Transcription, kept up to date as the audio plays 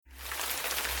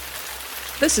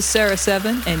This is Sarah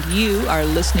Seven, and you are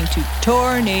listening to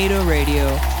Tornado Radio,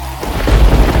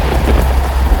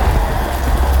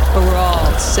 where we're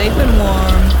all safe and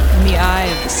warm in the eye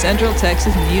of the Central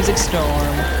Texas music storm.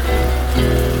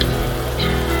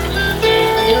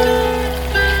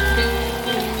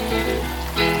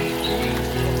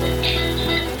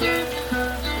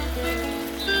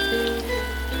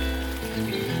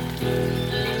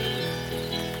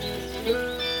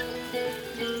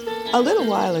 A little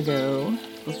while ago,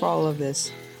 before all of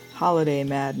this holiday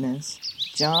madness,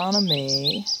 Jonna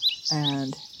May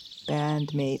and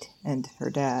bandmate and her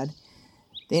dad,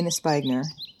 Dana Spigner,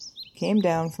 came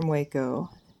down from Waco,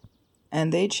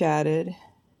 and they chatted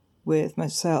with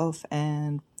myself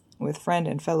and with friend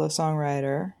and fellow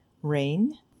songwriter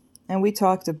Rain, and we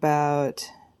talked about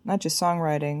not just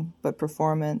songwriting, but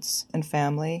performance and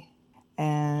family,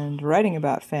 and writing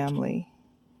about family,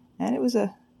 and it was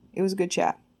a good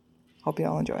chat. Hope you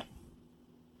all enjoy it.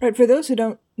 Right, for those who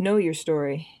don't know your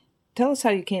story, tell us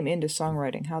how you came into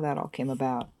songwriting, how that all came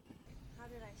about. How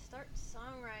did I start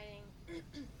songwriting?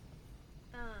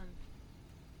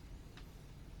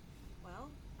 Well,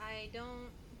 I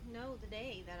don't know the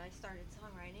day that I started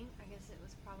songwriting. I guess it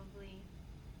was probably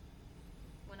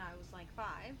when I was like 5.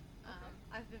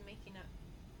 I've been making up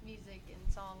music and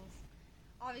songs.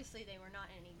 Obviously, they were not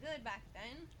any good back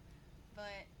then,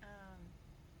 but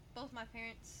both my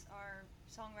parents are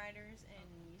songwriters and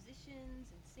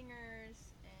musicians and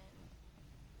singers, and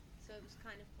so it was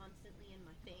kind of constantly in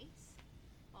my face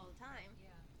all the time.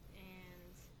 Yeah.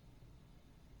 And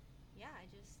yeah,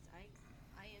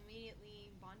 I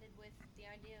immediately bonded with the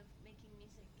idea of making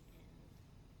music, and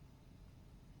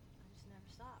I just never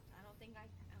stopped. I don't think I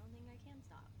can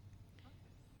stop.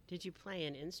 Did you play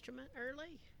an instrument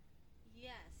early?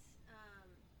 Yes.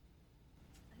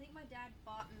 I think my dad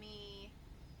bought me.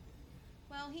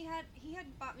 Well, he had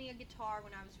bought me a guitar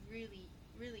when I was really,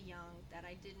 really young that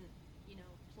I didn't,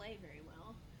 play very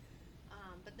well.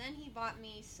 But then he bought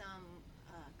me some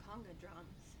conga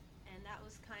drums, and that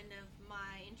was kind of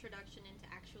my introduction into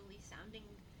actually sounding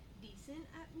decent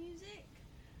at music.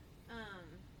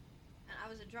 And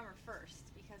I was a drummer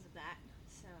first because of that.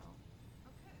 So,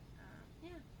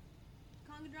 yeah,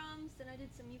 conga drums. Then I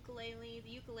did some ukulele.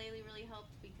 The ukulele really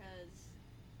helped because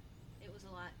it was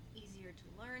a lot easier to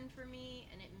learn for me,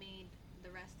 and it made the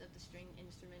rest of the string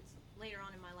instruments later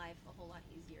on in my life a whole lot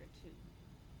easier to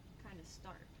kind of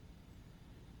start.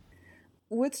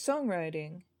 With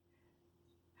songwriting,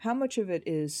 how much of it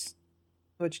is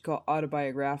what you call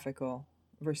autobiographical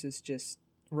versus just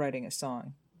writing a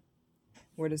song?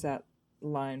 Where does that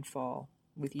line fall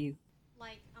with you?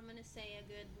 Like, I'm going to say a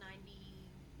good 97%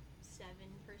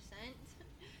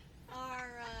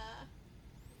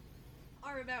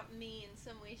 are about me in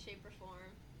some way, shape, or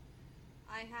form.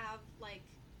 I have, like,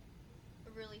 a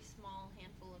really small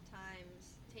handful of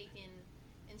times taken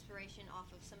inspiration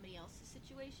off of somebody else's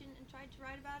situation and tried to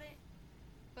write about it.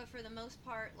 But for the most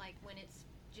part, like, when it's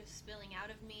just spilling out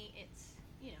of me,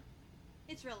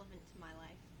 it's relevant to my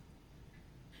life.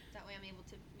 That way I'm able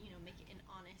to, make it an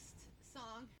honest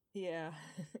song. Yeah.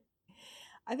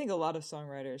 I think a lot of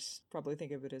songwriters probably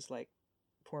think of it as, like,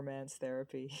 poor man's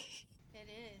therapy. It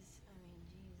is.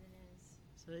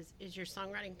 So is your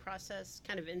songwriting process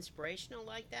kind of inspirational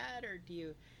like that, or do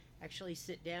you actually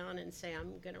sit down and say,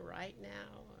 I'm going to write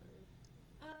now?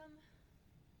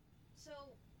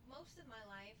 So most of my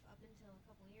life, up until a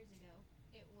couple years ago,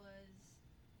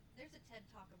 there's a TED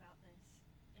Talk about this,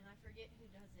 and I forget who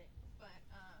does it, but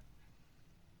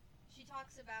she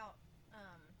talks about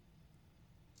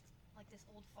like this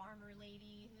old farmer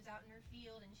lady who's out in her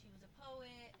field, and she was a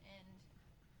poet, and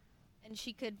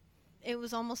it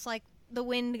was almost like the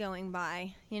wind going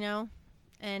by,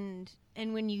 and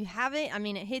when you have it,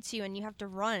 it hits you, and you have to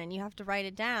run, and you have to write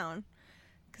it down,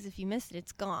 because if you miss it,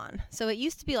 it's gone. So it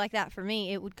used to be like that for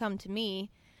me. It would come to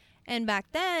me, and back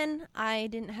then, I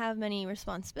didn't have many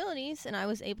responsibilities, and I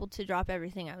was able to drop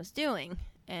everything I was doing,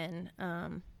 and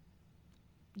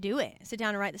do it, sit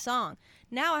down and write the song.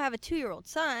 Now I have a 2-year-old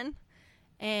son,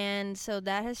 and so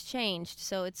that has changed.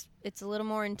 So it's a little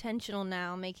more intentional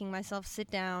now, making myself sit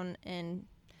down and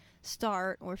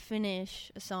start or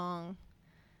finish a song,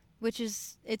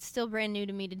 it's still brand new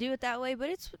to me to do it that way, but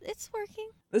it's working.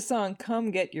 The song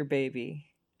Come Get Your Baby,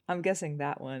 I'm guessing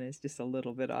that one is just a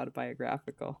little bit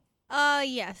autobiographical.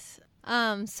 Yes.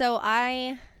 So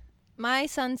my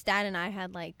son's dad and I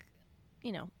had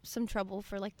some trouble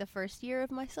for the first year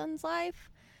of my son's life,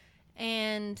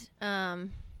 and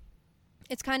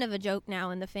it's kind of a joke now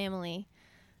in the family,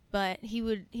 but he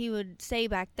would say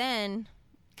back then,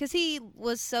 because he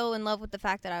was so in love with the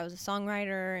fact that I was a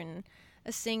songwriter and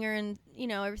a singer and, you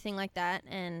know, everything like that.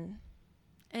 And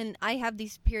I have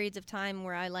these periods of time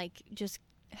where I like just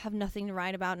have nothing to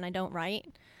write about and I don't write.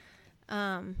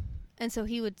 And so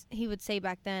he would say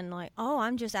back then, like, oh,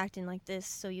 I'm just acting like this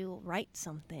so you'll write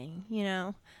something, you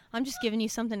know. I'm just giving you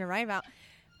something to write about.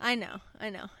 I know.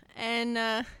 And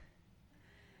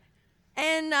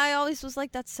I always was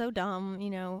like, that's so dumb, you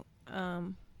know.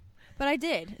 But I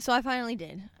did. So I finally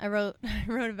did. I wrote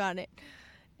about it.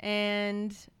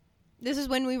 And this is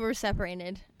when we were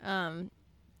separated.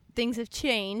 Things have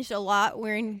changed a lot.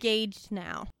 We're engaged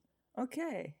now.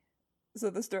 Okay. So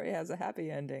the story has a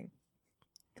happy ending.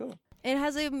 Cool. It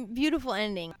has a beautiful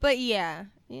ending. But yeah,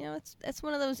 you know, it's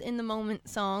one of those in the moment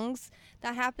songs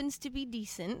that happens to be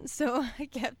decent, so I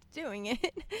kept doing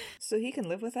it. So he can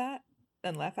live with that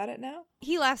and laugh at it now?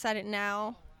 He laughs at it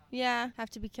now. Yeah, have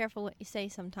to be careful what you say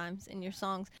sometimes in your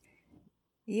songs.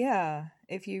 Yeah,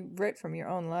 if you write from your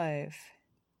own life,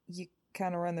 you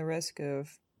kind of run the risk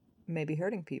of maybe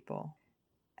hurting people.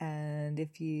 And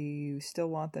if you still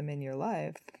want them in your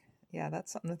life, yeah,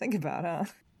 that's something to think about, huh?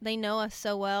 They know us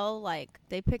so well, like,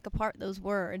 they pick apart those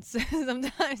words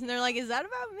sometimes, and they're like, is that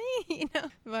about me? You know,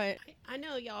 but... I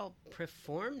know y'all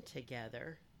perform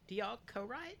together. Do y'all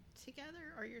co-write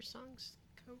together? Are your songs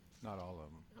Not all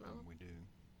of them. We do.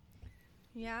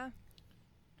 Yeah.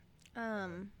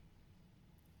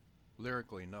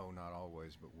 Lyrically, no, not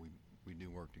always, but we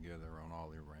do work together on all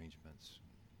the arrangements.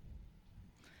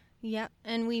 Yeah,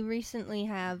 and we recently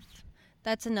have...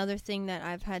 That's another thing that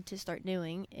I've had to start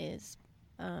doing is...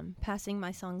 passing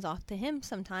my songs off to him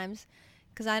sometimes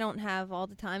because I don't have all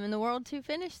the time in the world to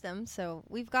finish them. So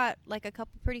we've got like a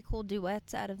couple pretty cool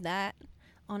duets out of that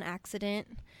on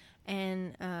Accident.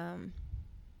 And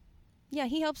yeah,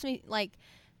 he helps me, like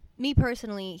me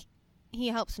personally, he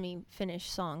helps me finish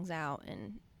songs out.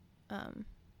 And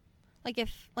like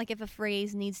if a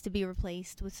phrase needs to be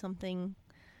replaced with something,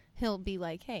 he'll be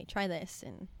like, hey, try this.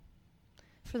 And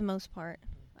for the most part,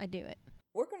 I do it.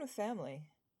 Working with family.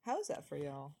 How's that for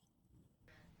y'all?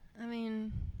 I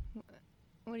mean,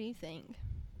 what do you think?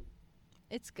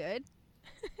 It's good.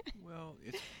 Well,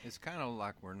 it's kind of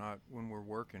like when we're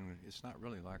working, it's not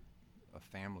really like a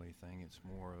family thing. It's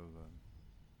more of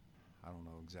I don't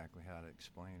know exactly how to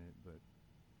explain it, but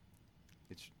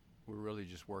we're really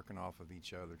just working off of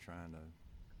each other, trying to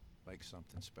make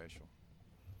something special.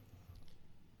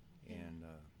 And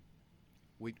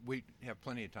we have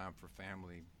plenty of time for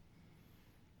family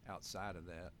outside of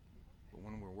that, but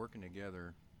when we're working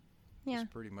together, it's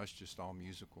pretty much just all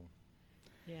musical.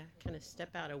 Yeah, kind of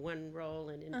step out of one role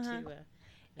and into another.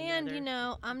 And you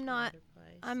know,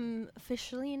 I'm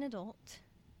officially an adult,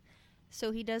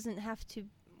 so he doesn't have to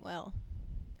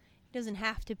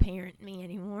parent me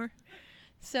anymore.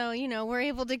 So, you know, we're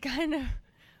able to kind of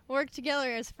work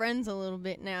together as friends a little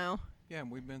bit now. Yeah, and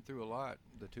we've been through a lot,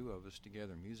 the two of us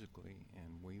together musically,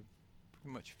 and we've pretty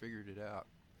much figured it out.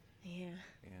 Yeah.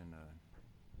 And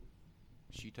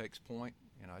she takes point,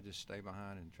 and I just stay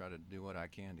behind and try to do what I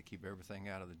can to keep everything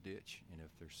out of the ditch. And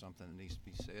if there's something that needs to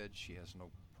be said, she has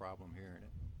no problem hearing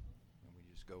it. And we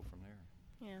just go from there.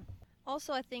 Yeah.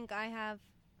 Also, I think I have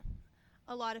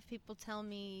a lot of people tell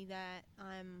me that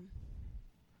I'm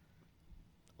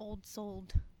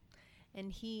old-souled,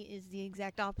 and he is the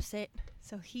exact opposite.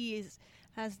 So he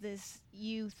has this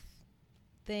youth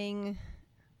thing.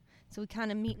 So we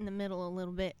kind of meet in the middle a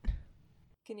little bit.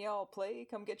 Can y'all play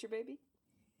Come Get Your Baby?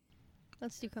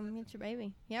 Let's do Come Get Your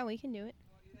Baby. Yeah, we can do it.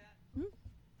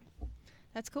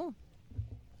 That's cool.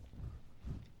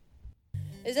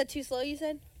 Is that too slow, you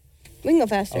said? We can go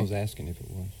faster. I was asking if it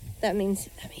was. That means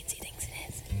he thinks it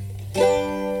is.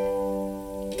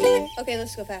 Okay,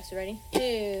 let's go faster. Ready?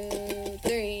 2,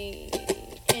 3,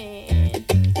 and...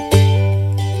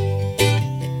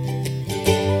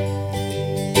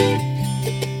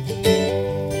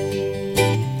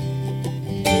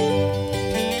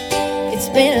 It's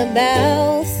been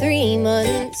about 3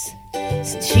 months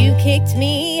since you kicked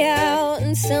me out,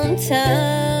 and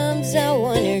sometimes I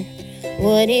wonder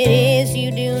what it is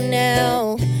you do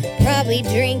now. Probably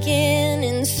drinking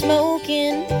and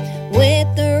smoking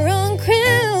with the wrong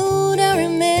crowd. I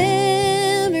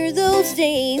remember those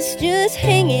days just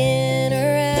hanging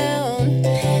around.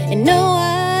 And no,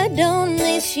 I don't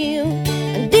miss you.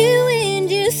 I'm doing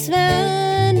just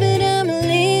fine, but I'm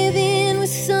living with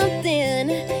something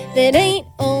that ain't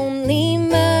only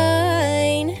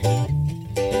mine.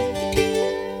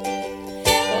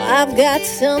 Well, I've got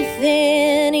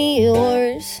something of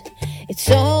yours. It's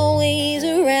always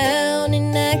around,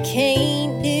 and I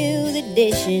can't do the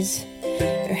dishes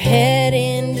or head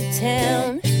into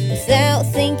town without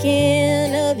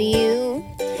thinking of you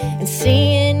and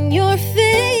seeing your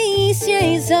face. Yeah,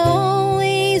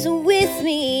 always with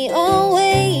me,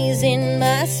 always in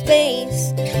my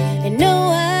space. And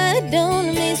no, I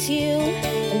don't miss you.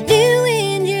 I'm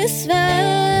doing just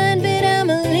fine, but I'm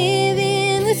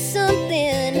living with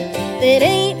something that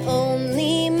ain't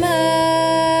only mine.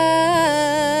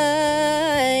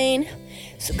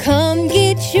 So come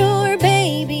get your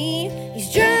baby.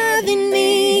 He's driving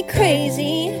me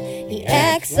crazy. He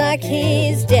acts like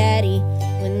his daddy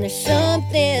when there's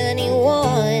something he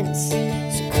wants.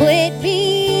 So quit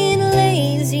being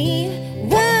lazy.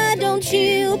 Why don't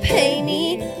you pay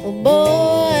me? Oh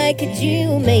boy, could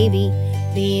you maybe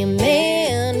be a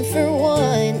man for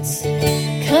once?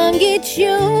 Come get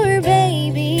your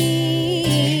baby.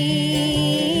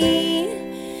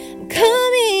 I'm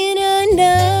coming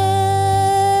undone.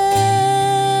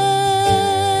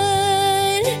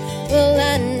 Well,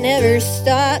 I never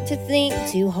stopped to think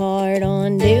too hard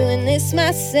on doing this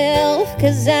myself,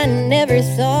 'cause I never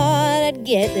thought I'd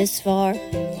get this far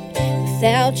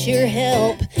without your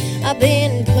help. I've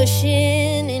been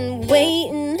pushing and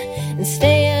waiting and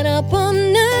staying up all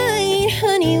night.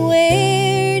 Honey,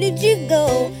 where did you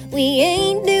go? We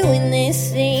ain't doing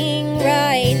this thing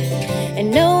right.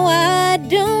 And no, I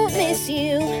don't miss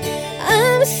you.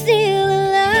 I'm still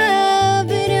alive,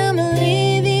 but I'm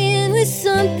living with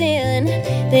something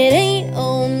that ain't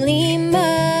only mine.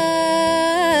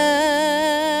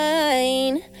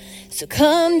 So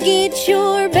come get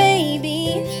your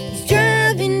baby. He's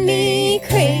driving me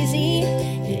crazy.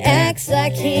 He acts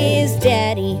like his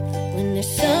daddy when there's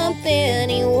something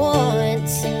he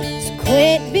wants. So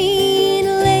quit being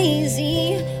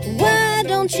lazy. Why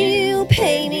don't you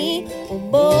pay me? Oh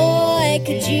boy,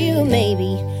 could you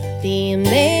maybe be a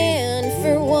man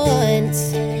for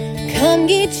once? Come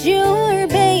get your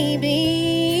baby.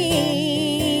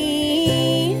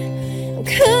 I'm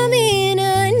coming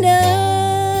undone.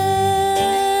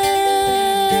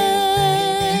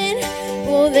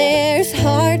 Well, there's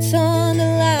hearts on the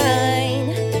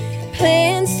line,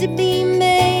 plans to be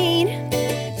made,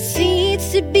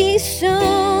 seeds to be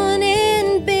sown,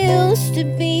 and bills to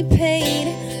be paid.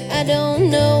 I don't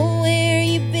know where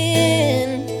you've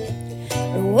been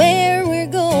or where we're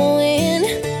going,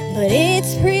 but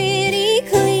it's pretty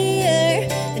clear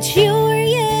that your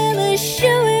yellow's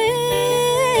showing.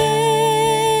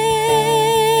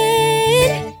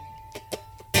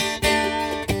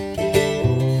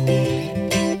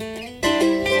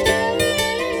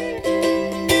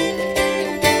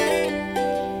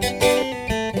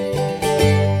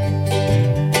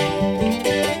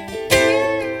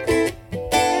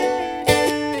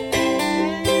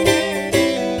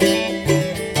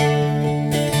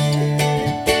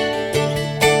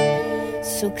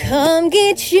 So come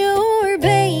get your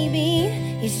baby.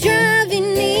 He's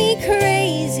driving me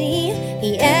crazy.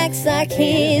 He acts like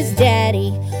his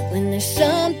daddy when there's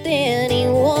something he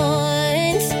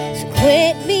wants. So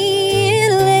quit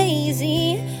being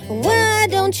lazy. Why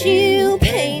don't you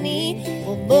pay me?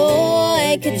 Well,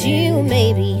 boy, could you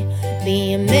maybe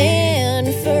be a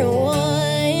man for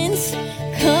once?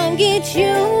 Come get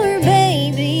your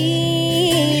baby.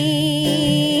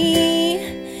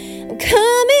 I'm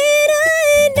coming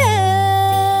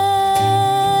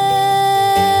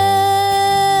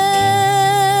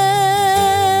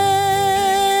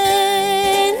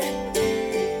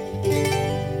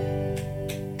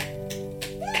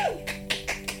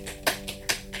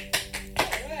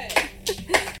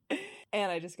And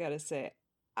I just gotta say,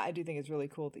 I do think it's really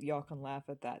cool that y'all can laugh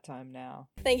at that time now.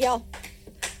 Thank y'all.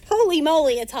 Holy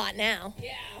moly, it's hot now.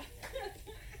 Yeah.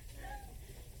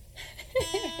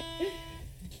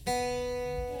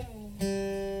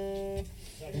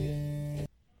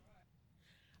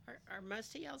 Are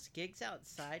most of y'all's gigs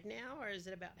outside now, or is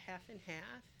it about half and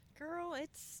half? Girl,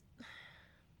 it's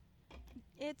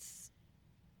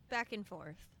back and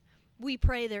forth. We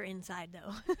pray they're inside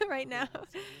though right now,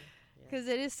 because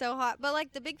it is so hot. But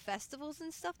like the big festivals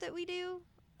and stuff that we do,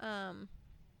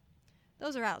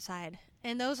 those are outside,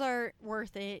 and those are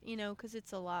worth it, you know, because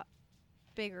it's a lot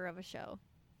bigger of a show.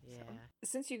 Yeah.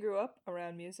 Since you grew up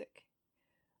around music,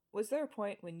 was there a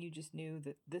point when you just knew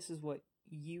that this is what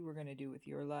you were going to do with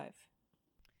your life?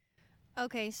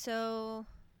 Okay, so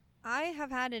I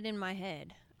have had it in my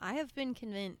head. I have been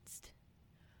convinced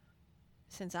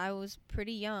since I was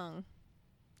pretty young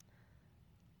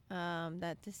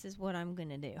that this is what I'm going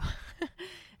to do.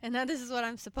 And that this is what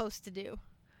I'm supposed to do.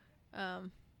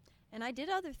 And I did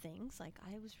other things. Like,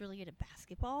 I was really good at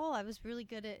basketball. I was really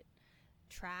good at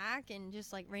track and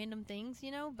just, like, random things,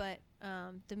 you know. But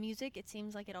the music, it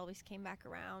seems like it always came back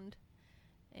around.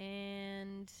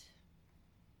 And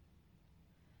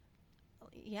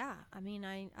yeah, I mean,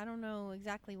 I don't know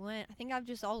exactly when. I think I've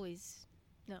just always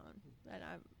No, that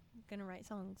I'm gonna write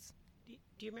songs.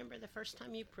 Do you remember the first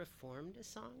time you performed a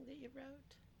song that you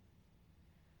wrote?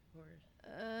 Or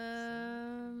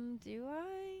Do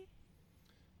I?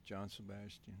 John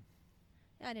Sebastian.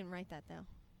 I didn't write that though.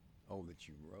 Oh, that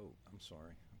you wrote. I'm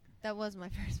sorry. Okay. That was my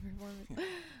first performance.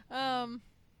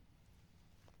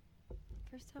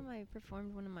 First time I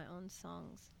performed one of my own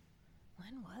songs.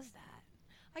 When was that?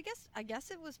 I guess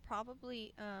it was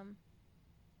probably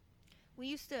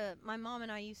my mom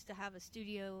and I used to have a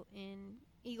studio in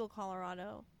Eagle,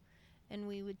 Colorado, and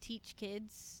we would teach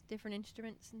kids different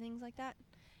instruments and things like that.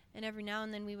 And every now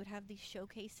and then we would have these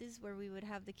showcases where we would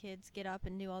have the kids get up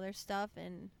and do all their stuff.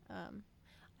 And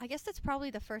I guess that's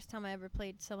probably the first time I ever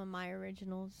played some of my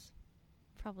originals.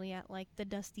 Probably at like the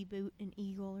Dusty Boot in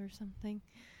Eagle or something.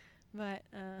 But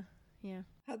yeah.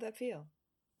 How'd that feel?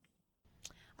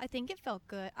 I think it felt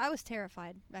good. I was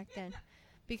terrified back then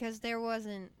because there was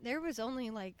only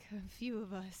like a few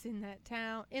of us in that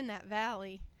town, in that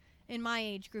valley, in my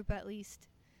age group at least.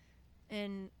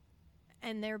 And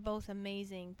they're both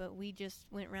amazing, but we just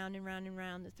went round and round and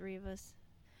round, the three of us.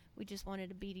 We just wanted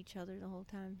to beat each other the whole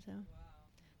time, so. Wow.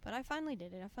 But I finally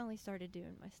did it. I finally started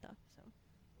doing my stuff, so.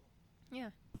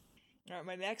 Yeah. All right,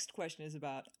 my next question is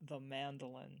about the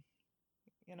mandolin.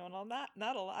 You know,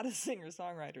 not a lot of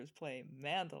singer-songwriters play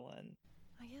mandolin.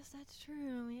 I guess that's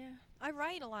true, yeah. I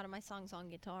write a lot of my songs on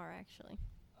guitar, actually.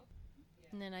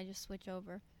 And then I just switch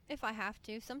over, if I have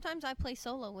to. Sometimes I play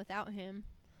solo without him,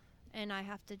 and I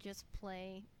have to just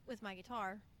play with my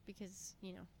guitar because,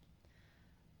 you know,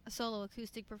 a solo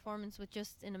acoustic performance with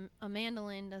just a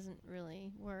mandolin doesn't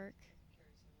really work.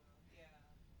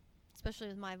 Especially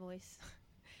with my voice,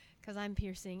 because I'm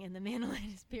piercing and the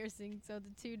mandolin is piercing, so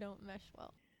the two don't mesh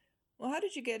well. Well, how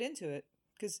did you get into it?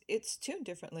 Because it's tuned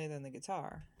differently than the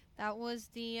guitar. That was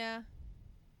the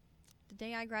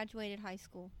day I graduated high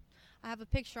school. I have a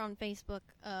picture on Facebook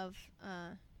of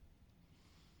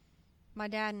my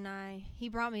dad and I. He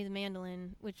brought me the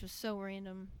mandolin, which was so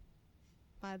random,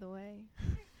 by the way.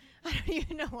 I don't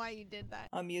even know why you did that.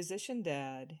 A musician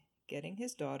dad getting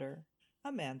his daughter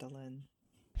a mandolin.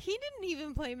 He didn't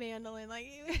even play mandolin. Like,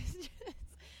 it was just,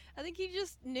 I think he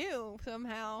just knew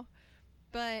somehow.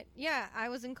 But yeah, I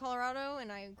was in Colorado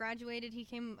and I graduated. He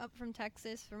came up from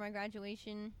Texas for my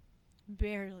graduation.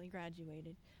 Barely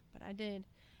graduated, but I did.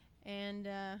 And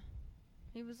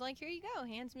he was like, "Here you go."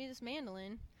 Hands me this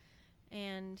mandolin,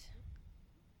 and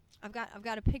I've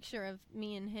got a picture of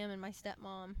me and him and my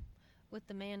stepmom with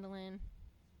the mandolin.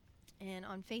 And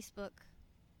on Facebook,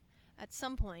 at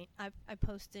some point, I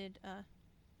posted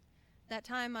that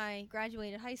time I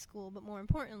graduated high school, but more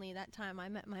importantly, that time I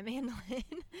met my mandolin.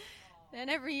 And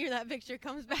every year that picture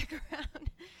comes back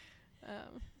around.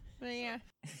 But yeah.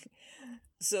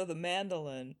 So the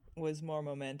mandolin was more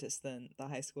momentous than the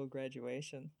high school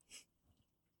graduation.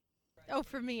 Oh,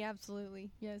 for me,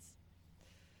 absolutely. Yes.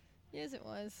 Yes, it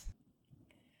was.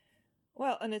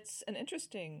 Well, and it's an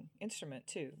interesting instrument,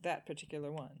 too, that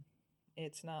particular one.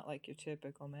 It's not like your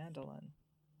typical mandolin.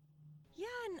 Yeah,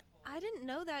 and I didn't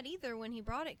know that either when he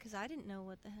brought it, because I didn't know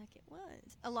what the heck it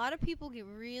was. A lot of people get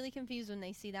really confused when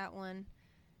they see that one,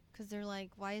 because they're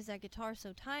like, why is that guitar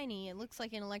so tiny? It looks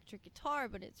like an electric guitar,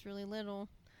 but it's really little.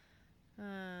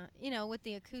 You know, with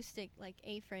the acoustic, like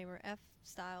A-frame or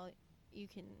F-style, you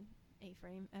can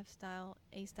A-frame, F-style,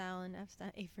 A-style, and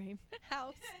F-style, A-frame.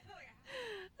 House.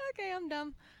 Okay, I'm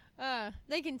dumb.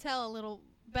 They can tell a little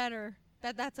better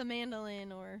that that's a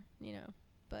mandolin, or, you know,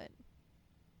 but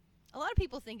a lot of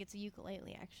people think it's a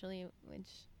ukulele, actually,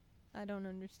 which I don't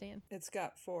understand. It's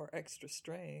got 4 extra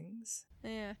strings.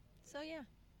 Yeah, so yeah.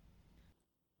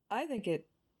 I think it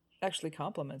actually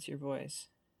complements your voice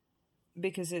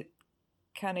because it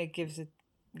kind of gives it,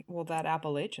 well, that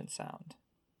Appalachian sound.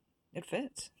 It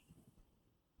fits.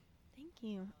 Thank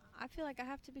you. I feel like I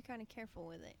have to be kind of careful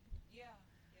with it. Yeah.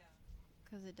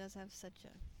 Because it does have such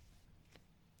a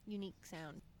unique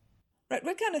sound. Right,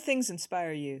 what kind of things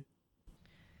inspire you?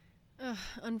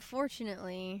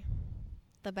 Unfortunately,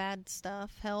 the bad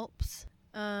stuff helps.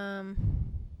 But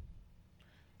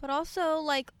also,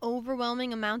 like,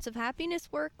 overwhelming amounts of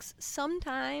happiness works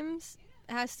sometimes.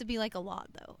 It has to be, like, a lot,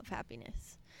 though, of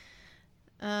happiness.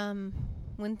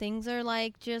 When things are,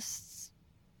 like, just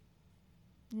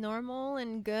normal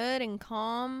and good and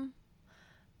calm,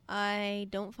 I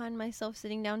don't find myself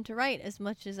sitting down to write as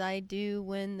much as I do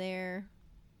when they're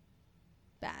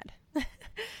bad.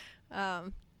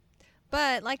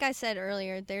 But like I said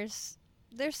earlier, there's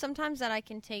sometimes that I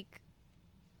can take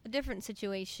a different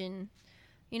situation,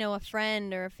 you know, a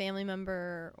friend or a family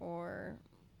member or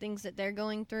things that they're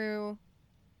going through,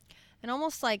 and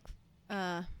almost like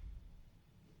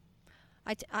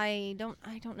I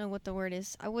don't know what the word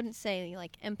is. I wouldn't say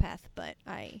like empath, but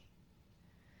I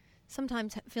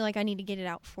sometimes feel like I need to get it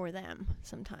out for them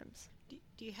sometimes.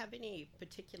 Do you have any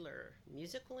particular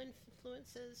musical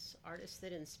influences, artists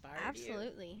that inspired you?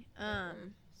 Absolutely.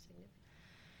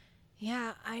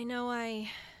 Yeah, I know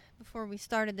before we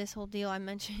started this whole deal, I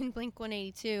mentioned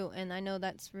Blink-182, and I know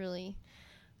that's really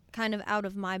kind of out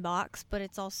of my box, but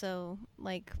it's also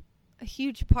like a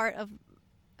huge part of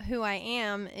who I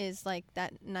am is like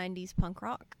that 90s punk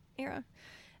rock era.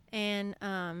 And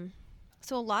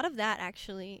so a lot of that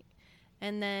actually,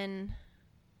 and then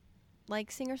like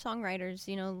singer-songwriters,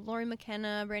 you know, Lori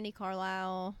McKenna, Brandi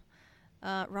Carlile,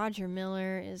 Roger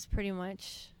Miller is pretty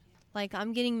much like,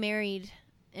 I'm getting married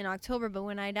in October, but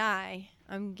when I die,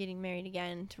 I'm getting married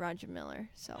again to Roger Miller.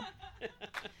 So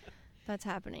that's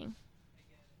happening.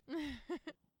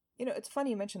 You know, it's funny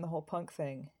you mentioned the whole punk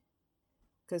thing,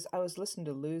 because I was listening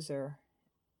to Loser,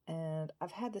 and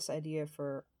I've had this idea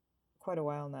for quite a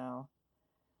while now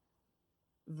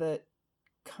that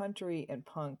country and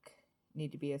punk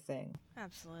need to be a thing.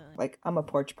 Absolutely. Like, I'm a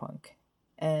porch punk,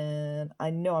 and I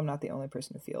know I'm not the only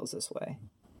person who feels this way.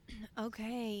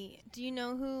 Okay. Do you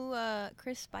know who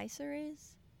Chris Spicer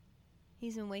is?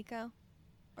 He's in Waco.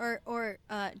 Or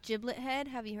Giblet Head.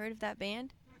 Have you heard of that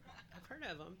band? I've heard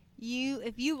of them.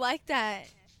 If you like that,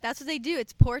 that's what they do.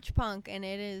 It's porch punk, and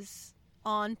it is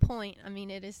on point. I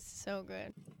mean, it is so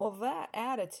good. Well, that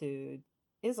attitude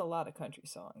is a lot of country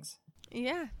songs.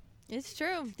 Yeah, it's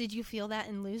true. Did you feel that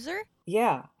in Loser?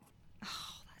 Yeah.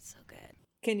 Oh, that's so good.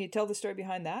 Can you tell the story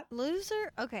behind that?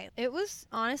 Loser? Okay.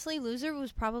 Honestly, Loser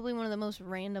was probably one of the most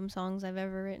random songs I've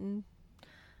ever written.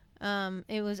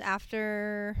 It was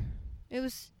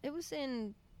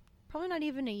in probably not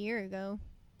even a year ago.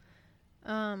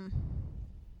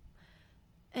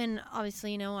 And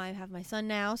obviously, you know, I have my son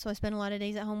now, so I spend a lot of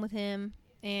days at home with him.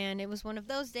 And it was one of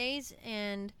those days,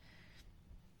 and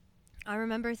I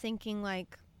remember thinking,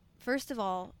 like, first of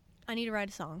all, I need to write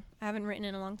a song. I haven't written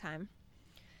in a long time.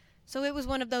 So it was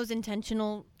one of those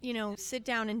intentional, you know, sit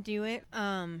down and do it.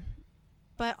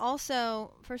 But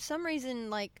also, for some reason,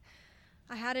 like,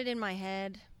 I had it in my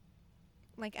head,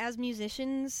 like, as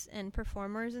musicians and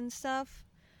performers and stuff,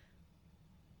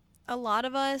 a lot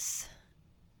of us,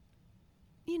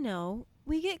 you know,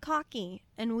 we get cocky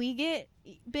and we get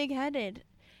big-headed.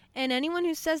 And anyone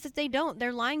who says that they don't,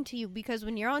 they're lying to you, because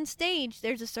when you're on stage,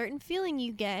 there's a certain feeling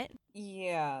you get.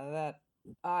 Yeah, that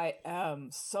I am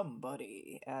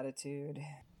somebody attitude.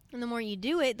 And the more you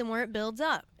do it, the more it builds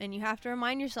up. And you have to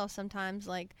remind yourself sometimes,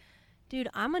 like, dude,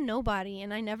 I'm a nobody,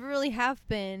 and I never really have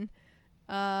been.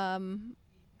 I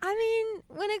mean,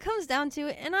 when it comes down to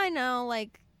it, and I know,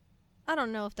 like, I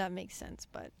don't know if that makes sense,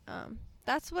 but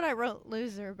that's what I wrote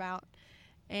Loser about.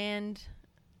 And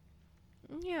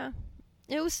yeah,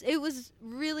 it was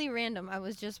really random. I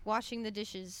was just washing the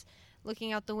dishes,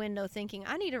 looking out the window, thinking,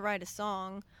 I need to write a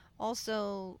song.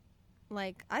 Also,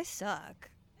 like, I suck.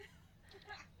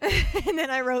 And then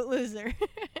I wrote Loser.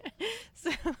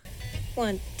 So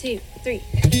 1, 2, 3.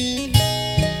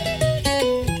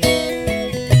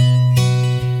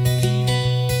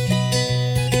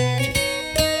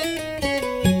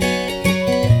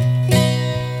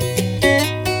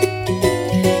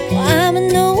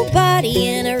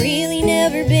 And I really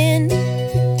never been.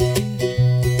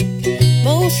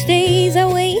 Most days I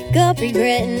wake up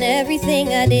regretting everything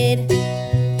I did,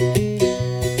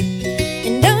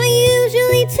 and I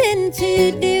usually tend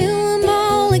to do them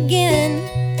all again.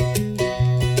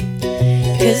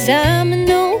 'Cause I'm a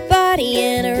nobody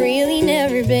and I really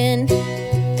never been.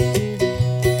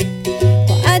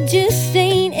 Well, I just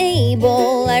ain't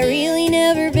able, I really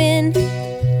never been.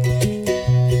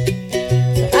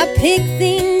 So I pick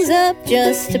things up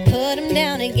just to put them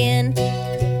down again.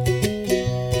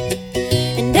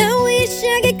 And I wish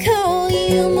I could call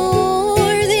you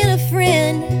more than a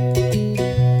friend,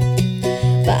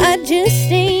 but I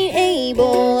just ain't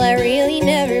able, I really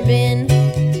never been.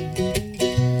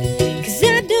 'Cause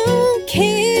I don't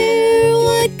care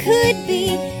what could be,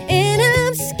 and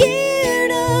I'm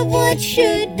scared of what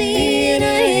should be, and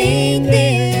I ain't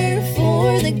there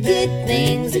for the good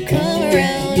things that come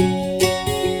around.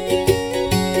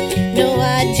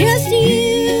 I just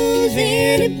use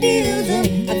and abuse them.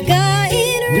 I've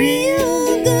gotten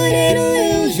real good at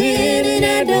losing, and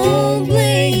I don't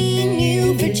blame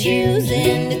you for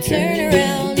choosing to turn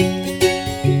around.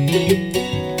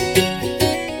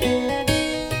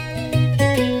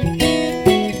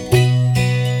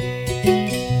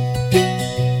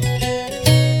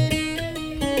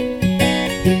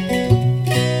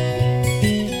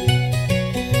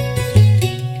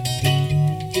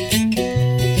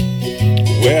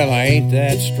 Well, I ain't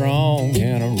that strong,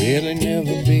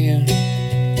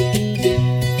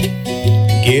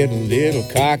 get a little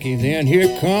cocky, then here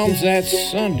comes that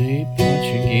Sunday punch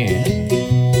again.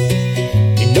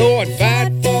 You know I'd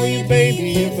fight for you,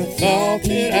 baby, if I thought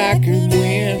that I could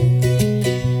win.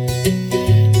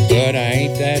 But I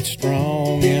ain't that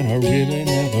strong, and I really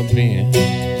never been.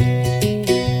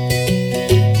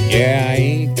 Yeah, I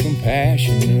ain't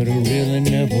compassionate, I really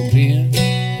never been.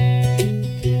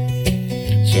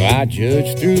 So I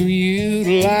judge through you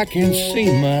till I can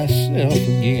see myself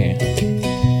again.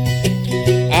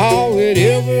 All it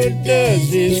ever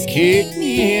does is kick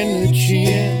me in the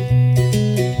chin.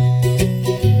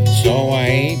 So I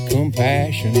ain't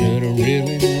compassionate, I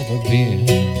really never been.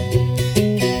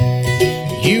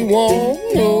 You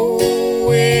won't know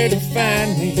where to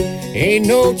find me. Ain't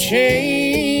no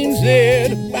chains there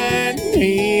to bind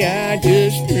me. I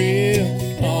just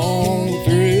drift on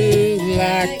through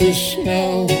like the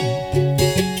snow.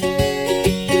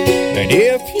 And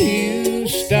if you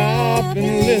stop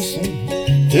and listen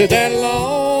to that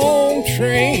long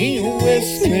train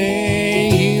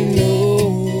whistling, you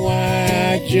know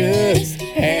I just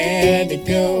had to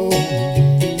go.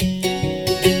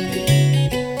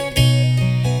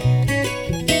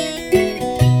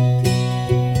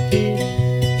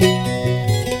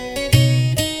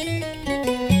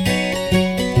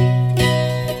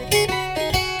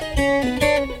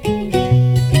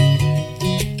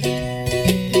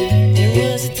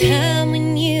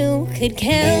 Could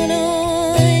count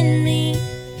on me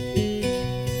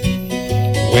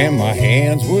when my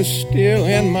hands were still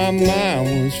and my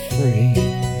mind was free.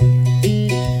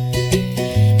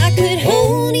 I could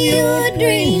hold your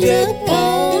dreams up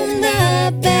on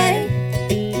my back,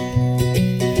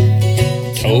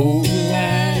 toe the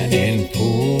line and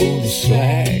pull the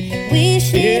slack.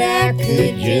 Wish that I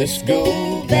could just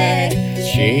go back,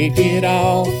 shake it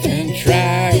off and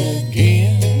try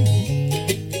again.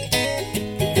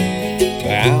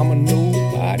 I'm a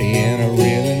nobody and I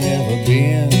really never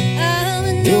been. I'm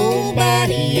a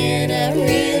nobody and I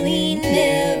really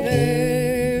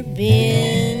never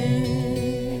been.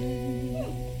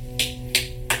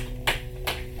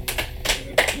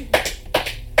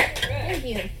 Thank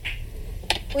you.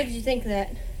 What did you think of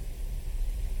that?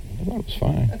 That was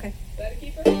fine. Okay.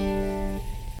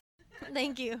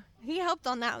 Thank you. He helped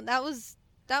on that one. That was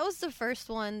the first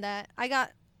one that I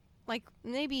got, like,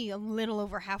 maybe a little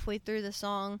over halfway through the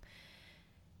song,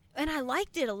 and I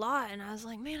liked it a lot, and I was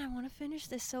like, man, I want to finish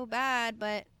this so bad,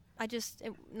 but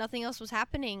nothing else was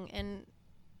happening, and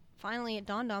finally it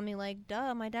dawned on me, like,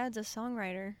 duh, my dad's a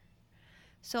songwriter.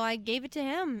 So I gave it to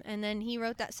him, and then he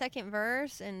wrote that second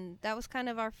verse, and that was kind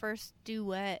of our first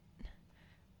duet.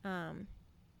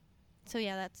 So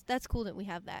yeah, that's cool that we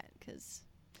have that, because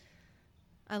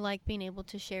I like being able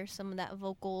to share some of that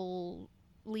vocal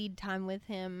lead time with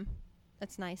him.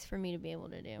 That's nice for me to be able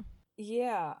to do.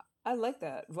 Yeah, I like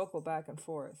that vocal back and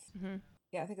forth. Mm-hmm.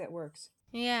 Yeah, I think that works.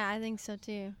 Yeah, I think so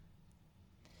too.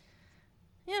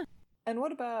 Yeah. And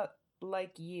what about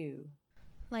Like You?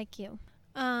 Like You.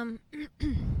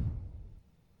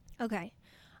 Okay.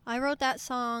 I wrote that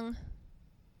song.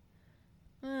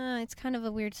 It's kind of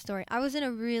a weird story. I was in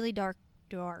a really dark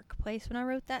place when I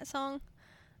wrote that song.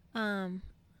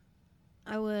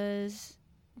 I was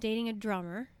dating a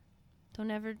drummer. Don't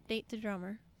ever date the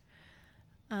drummer.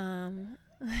 And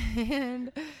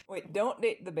wait, don't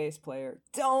date the bass player.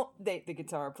 Don't date the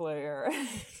guitar player.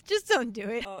 Just don't do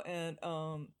it. Oh, and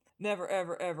never,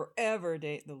 ever, ever, ever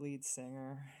date the lead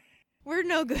singer. We're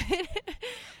no good.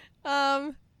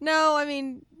 No, I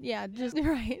mean, yeah, just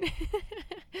right.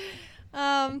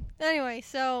 Anyway,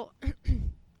 so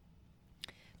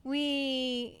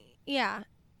he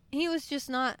was just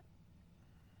not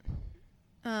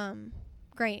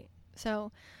great.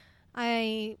 So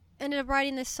I ended up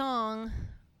writing this song,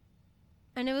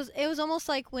 and it was almost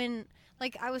like when,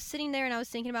 like, I was sitting there and I was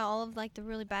thinking about all of, like, the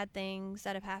really bad things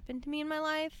that have happened to me in my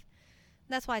life.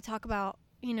 That's why I talk about,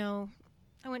 I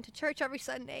went to church every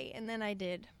Sunday, and then I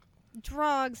did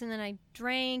drugs, and then I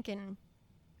drank, and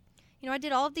I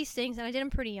did all of these things, and I did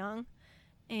them pretty young,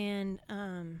 and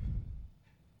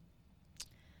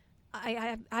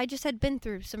I just had been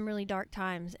through some really dark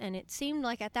times, and it seemed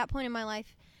like at that point in my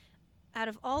life, out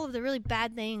of all of the really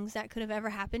bad things that could have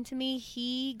ever happened to me,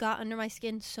 he got under my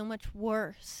skin so much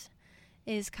worse,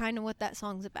 is kind of what that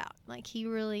song's about. Like, he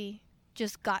really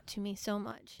just got to me so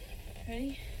much.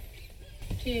 Ready?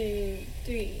 2,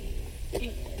 3,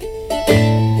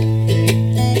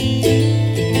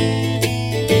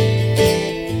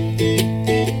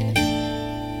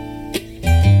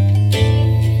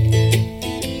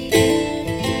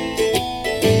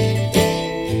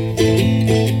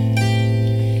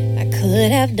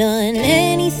 'Could have done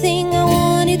anything I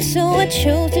wanted, so I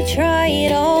chose to try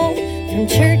it all. From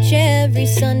church every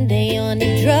Sunday on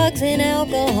to drugs and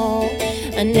alcohol.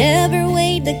 I never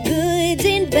weighed the goods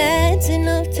and bads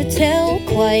enough to tell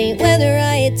quite whether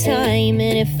I had time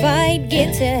and if I'd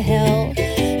get to hell.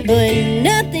 But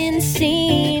nothing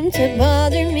seemed to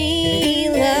bother me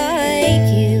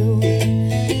like you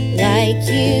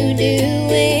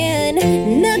do, and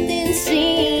nothing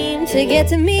seemed to get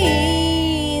to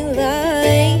me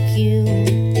like you.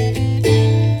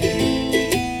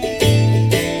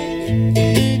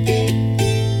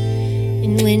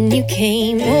 And when you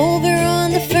came over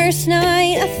on the first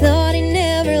night, I thought it'd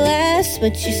never last,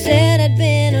 but you said I'd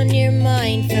been on your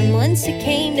mind for months. It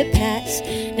came to pass.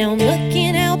 Now I'm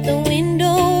looking out the window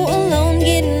alone,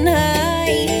 getting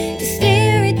high, to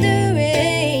stare at the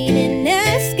rain and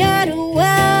ask God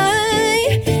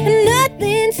why. And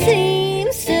nothing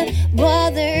seems to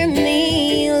bother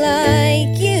me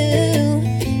like you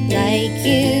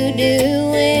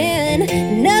do, and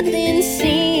nothing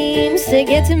seems to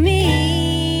get to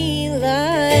me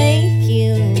like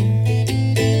you.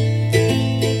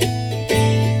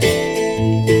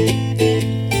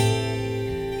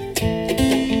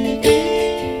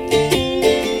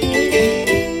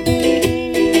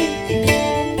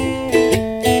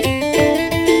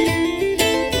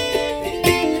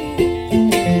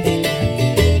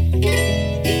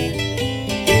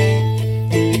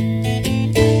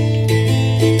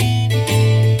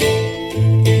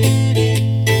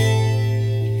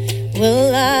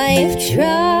 Well, I've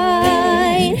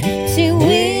tried to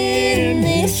win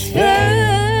this fight.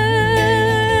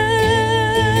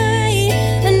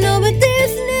 I know, but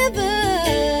there's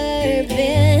never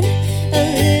been a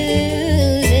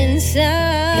losing side.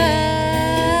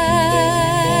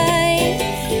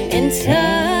 And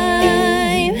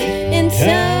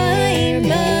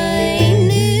time I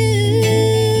knew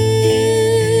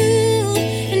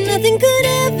nothing could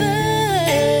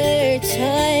ever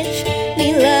touch me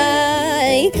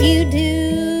like you do.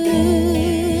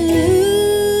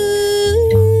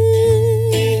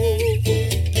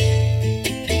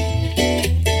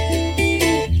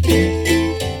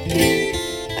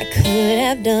 I could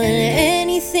have done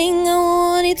anything I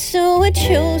wanted, so I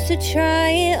chose to try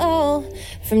it all.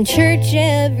 From church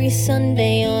every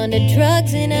Sunday on to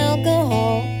drugs and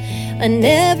alcohol. I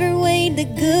never weighed the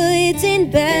goods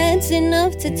and bads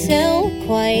enough to tell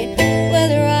quite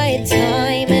whether I had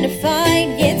time and if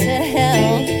I'd get to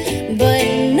hell. But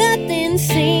nothing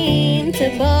seemed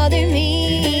to bother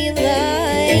me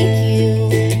like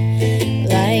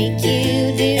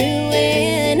you do,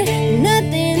 and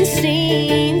nothing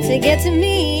seemed to get to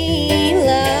me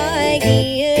like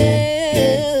you.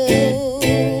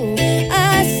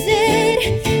 I said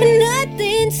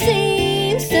nothing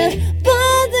seems to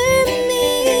bother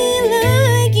me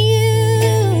like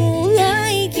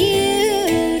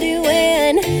you do,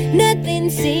 and nothing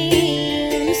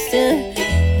seems to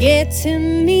get to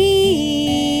me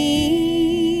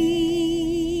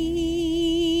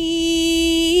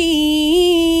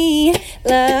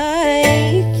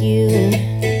like you.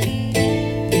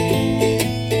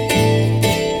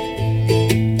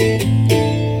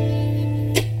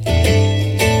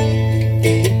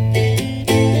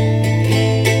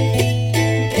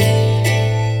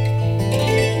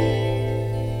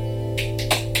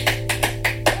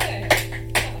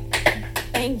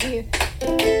 Thank you.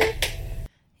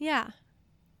 Yeah.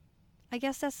 I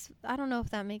guess I don't know if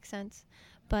that makes sense,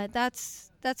 but that's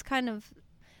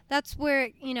where,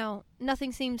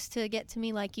 nothing seems to get to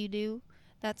me like you do.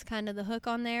 That's kind of the hook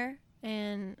on there.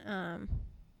 And,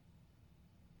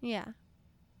 yeah.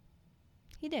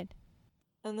 He did.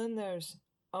 And then there's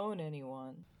Own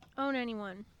Anyone. Own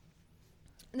Anyone.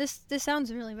 This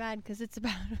sounds really bad because it's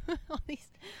about all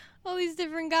these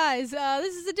different guys.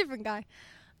 This is a different guy.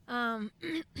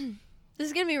 This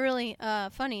is gonna be really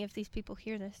funny if these people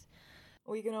hear this.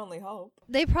 We can only hope.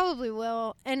 They probably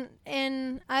will, and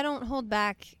I don't hold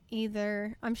back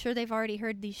either. I'm sure they've already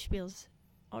heard these spiels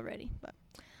already. But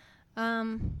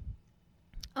Own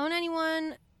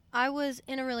Anyone. I was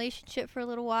in a relationship for a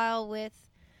little while with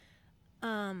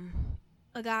a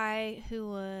guy who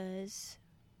was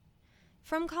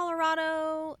from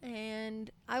Colorado, and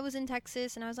I was in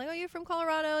Texas, and I was like, oh, you're from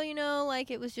Colorado,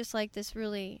 it was just like this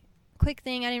really quick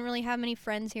thing. I didn't really have many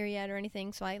friends here yet or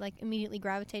anything, so I immediately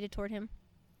gravitated toward him.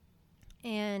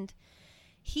 And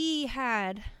his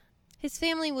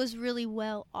family was really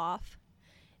well off,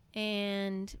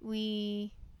 and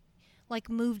we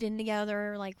moved in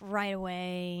together right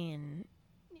away, and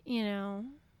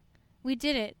we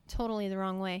did it totally the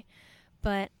wrong way.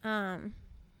 But I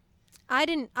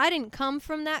didn't come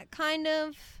from that kind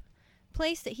of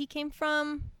place that he came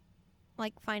from.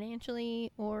 like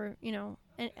financially or,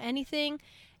 anything.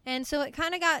 And so it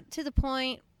kind of got to the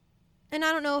point, and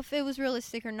I don't know if it was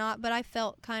realistic or not, but I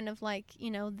felt kind of like,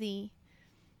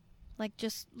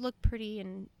 just look pretty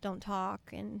and don't talk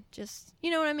and just, you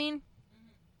know what I mean?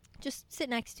 Just sit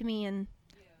next to me and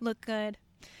look good.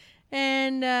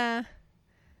 And,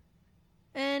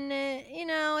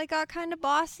 it got kind of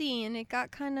bossy, and it got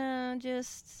kind of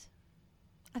just,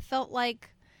 I felt like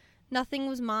nothing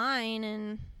was mine,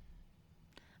 and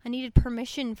I needed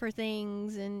permission for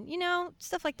things, and,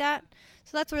 stuff like that.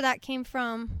 So that's where that came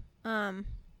from. I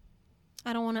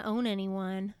don't want to own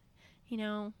anyone,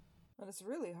 And it's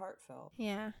really heartfelt.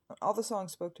 Yeah. All the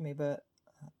songs spoke to me, but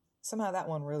somehow that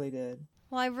one really did.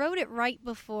 Well, I wrote it right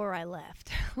before I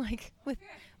left.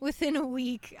 Within a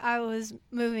week, I was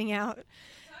moving out.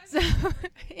 So,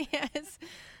 yes.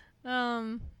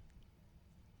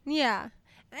 Yeah.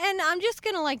 And I'm just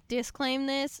going to, disclaim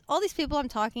this. All these people I'm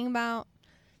talking about,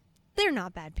 they're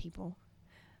not bad people.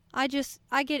 I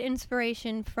get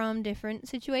inspiration from different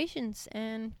situations,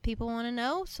 and people want to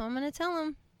know, so I'm going to tell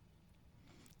them.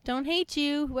 Don't hate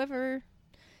you, whoever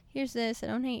hears this. I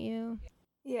don't hate you.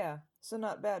 Yeah. So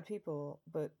not bad people,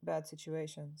 but bad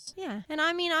situations. Yeah. And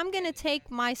I mean, I'm going to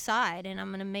take my side and I'm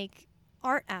going to make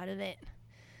art out of it.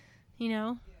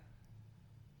 And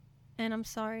I'm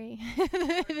sorry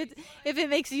if it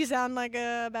makes you sound like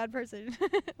a bad person.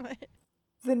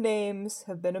 The names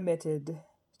have been omitted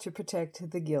to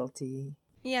protect the guilty.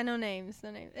 Yeah, no names.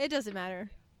 It doesn't matter.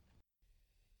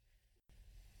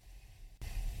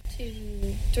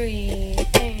 2, 3,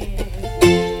 and...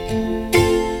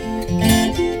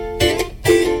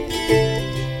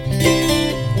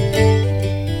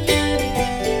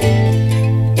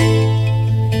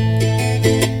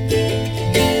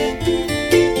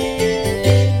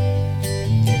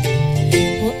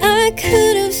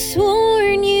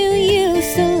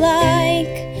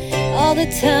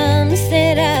 Times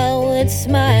that I would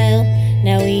smile.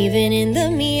 Now even in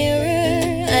the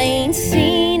mirror, I ain't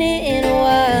seen it in a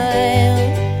while.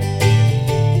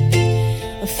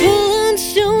 A full-on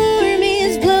storm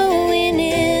is blowing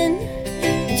in,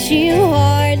 but you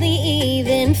hardly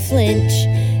even flinch.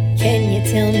 Can you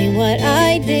tell me what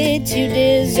I did to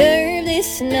deserve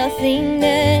this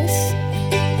nothingness?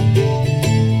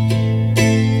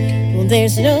 Well,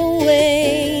 there's no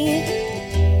way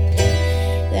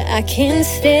I can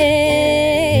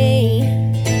stay.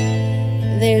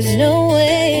 There's no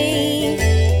way.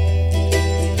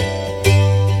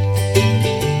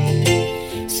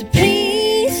 So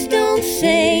please don't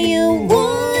say you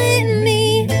want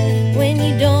me when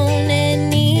you don't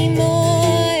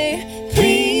anymore.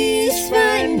 Please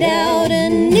find out a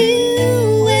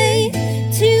new way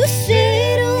to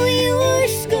settle your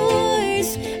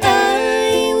scores.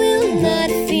 I will not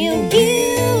feel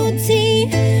guilty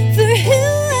for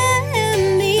who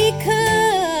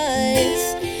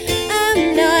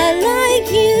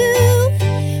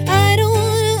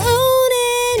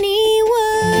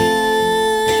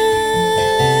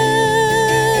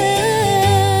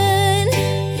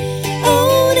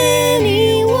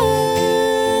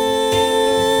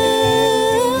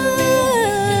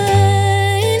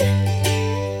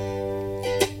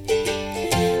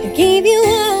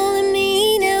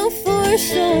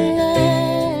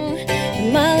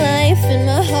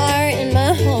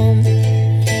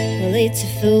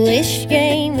foolish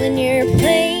game when you're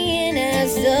playing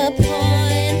as the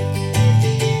pawn.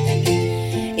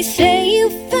 You say you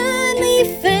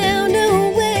finally found a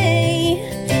way,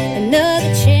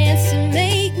 another chance to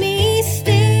make me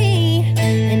stay.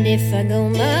 And if I go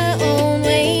my own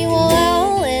way, well,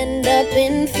 I'll end up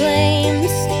in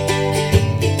flames.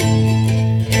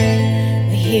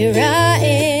 Here I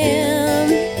am,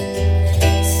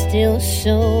 still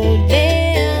so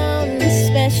damn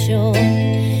special.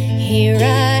 Here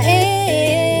I am.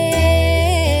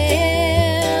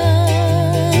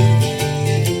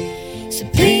 So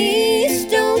please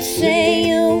don't say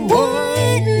you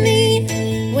want me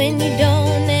when you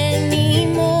don't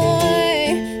anymore.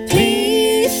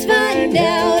 Please find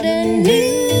out a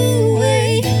new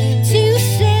way to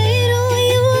settle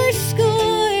your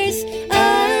scores.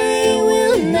 I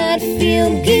will not feel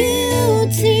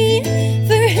guilty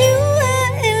for who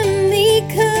I am,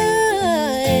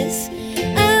 because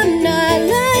I'm not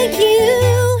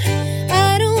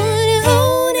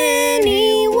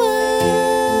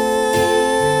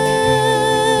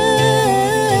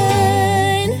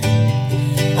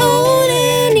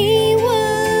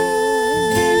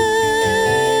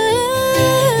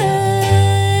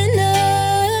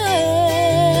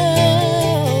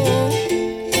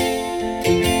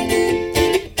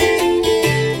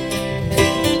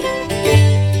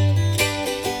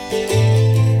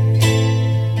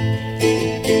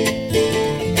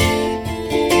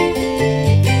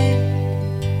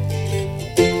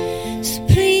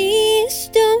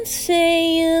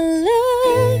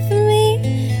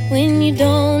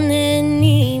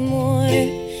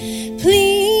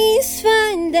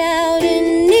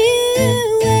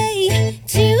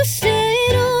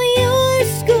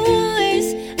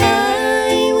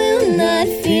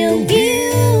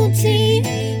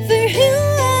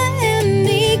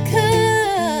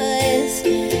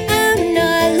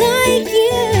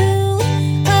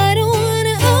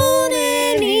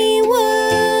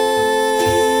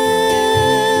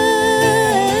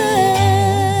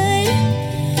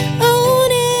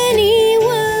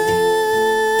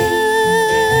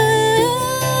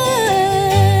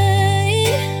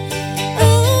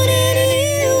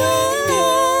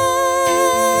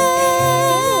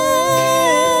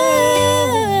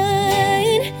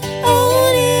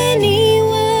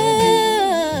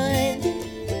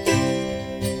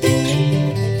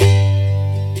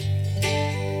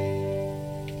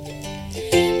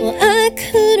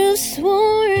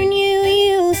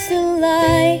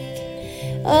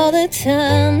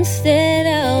said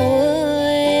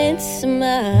I would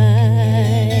smile.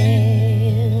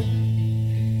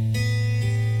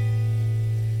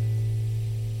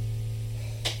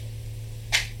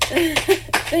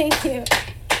 Thank you.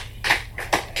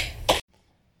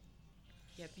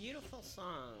 Yeah, beautiful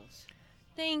songs.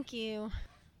 Thank you.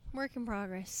 Work in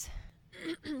progress.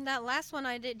 That last one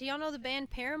I did. Do y'all know the band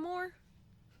Paramore?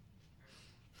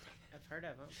 I've heard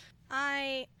of them.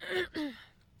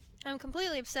 I'm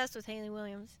completely obsessed with Hayley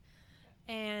Williams,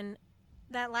 and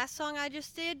that last song I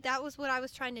just did, that was what I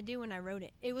was trying to do when I wrote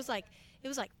it. It was like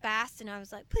fast, and I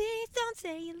was like, please don't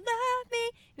say you love me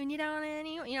when you don't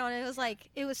anymore. You know, and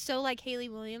it was so like Hayley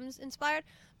Williams inspired,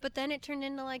 but then it turned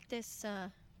into like this,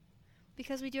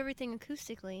 because we do everything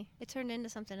acoustically, it turned into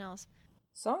something else.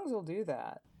 Songs will do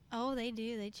that. Oh, they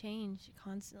do. They change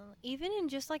constantly, even in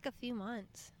just like a few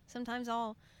months. Sometimes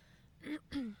I'll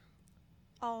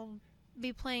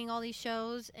be playing all these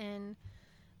shows, and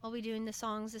I'll be doing the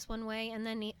songs this one way, and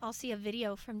then I'll see a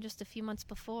video from just a few months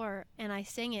before, and I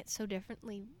sing it so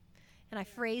differently, and I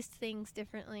phrased things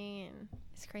differently, and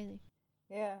it's crazy.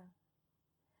 Yeah.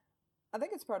 I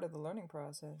think it's part of the learning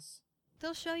process.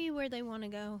 They'll show you where they want to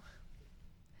go.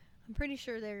 I'm pretty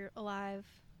sure they're alive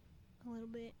a little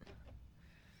bit.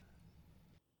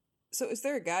 So is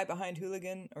there a guy behind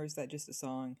Hooligan, or is that just a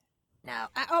song? No.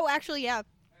 Actually, yeah.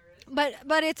 But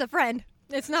it's a friend.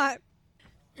 It's not...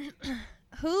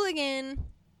 Hooligan.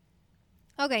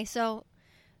 Okay, so,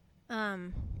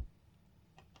 like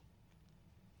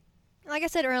I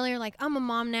said earlier, like, I'm a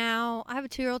mom now. I have a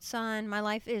 2-year-old son. My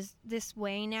life is this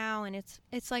way now, and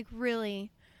it's like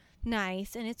really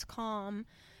nice and it's calm,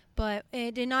 but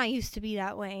it did not used to be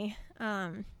that way.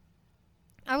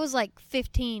 I was like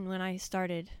 15 when I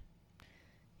started,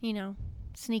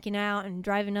 sneaking out and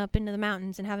driving up into the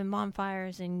mountains and having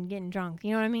bonfires and getting drunk.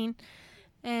 You know what I mean?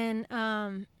 And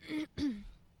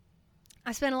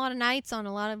I spent a lot of nights on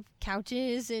a lot of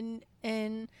couches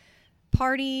and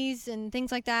parties and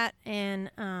things like that.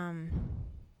 And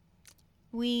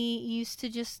we used to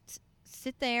just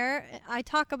sit there. I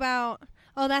talk about,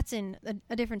 that's in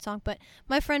a different song, but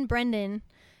my friend Brendan,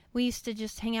 we used to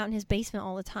just hang out in his basement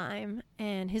all the time.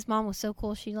 And his mom was so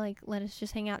cool. She let us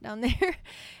just hang out down there.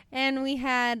 And we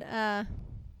had,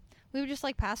 we would just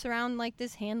pass around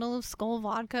this handle of Skull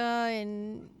vodka,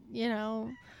 and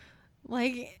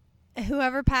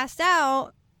whoever passed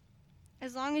out,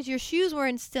 as long as your shoes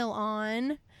weren't still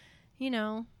on,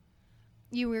 you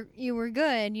were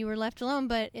good. You were left alone.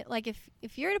 But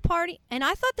if you're at a party, and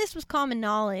I thought this was common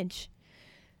knowledge.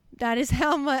 That is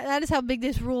how big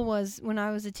this rule was when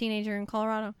I was a teenager in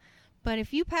Colorado. But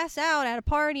if you pass out at a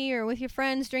party or with your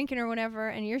friends drinking or whatever,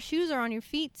 and your shoes are on your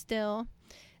feet still,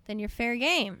 then you're fair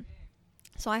game.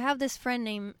 So I have this friend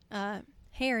named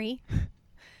Harry,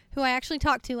 who I actually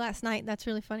talked to last night. That's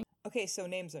really funny. Okay, so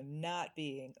names are not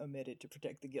being omitted to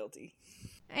protect the guilty.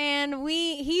 And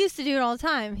he used to do it all the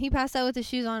time. He passed out with his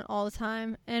shoes on all the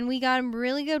time. And we got him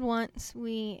really good once.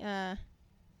 We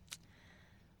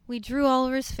drew all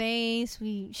over his face.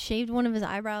 We shaved one of his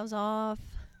eyebrows off.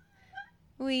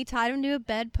 We tied him to a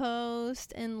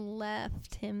bedpost and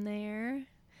left him there.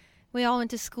 We all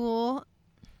went to school.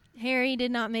 Harry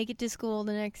did not make it to school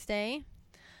the next day.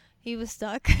 He was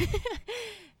stuck.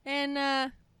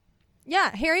 And,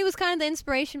 Harry was kind of the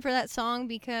inspiration for that song,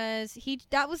 because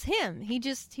that was him.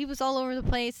 He was all over the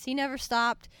place. He never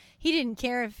stopped. He didn't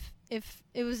care if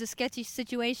it was a sketchy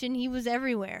situation. He was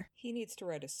everywhere. He needs to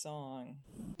write a song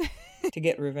to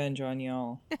get revenge on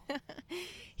y'all.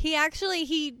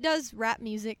 He does rap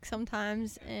music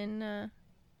sometimes, and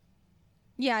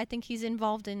I think he's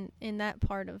involved in that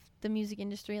part of the music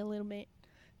industry a little bit.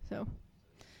 So,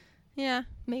 yeah,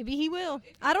 maybe he will.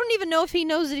 I don't even know if he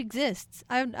knows it exists.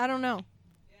 I don't know.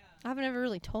 I haven't ever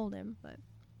really told him, but.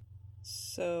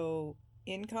 So,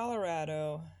 in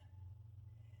Colorado,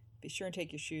 be sure and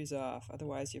take your shoes off,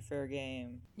 otherwise you're fair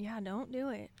game. Yeah, don't do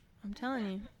it. I'm telling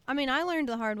you. I mean, I learned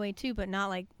the hard way too, but not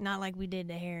like we did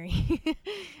to Harry. It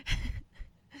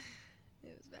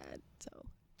was bad. So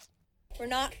we're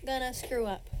not gonna screw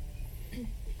up.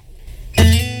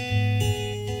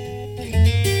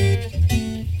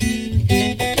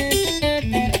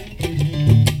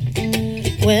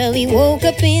 Well, he woke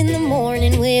up in the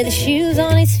morning with his shoes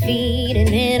on his feet and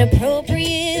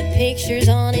inappropriate pictures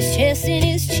on his chest and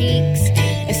his cheeks.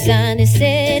 A sign that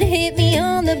said, hit me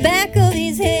on the back of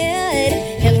his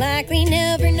head. He'll likely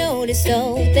never notice,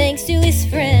 oh, thanks to his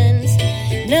friends.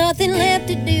 Nothing left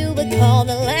to do but call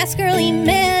the last girl he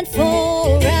met for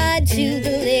a ride to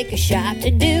the liquor shop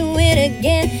to do it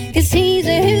again. 'Cause he's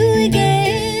a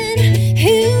hooligan,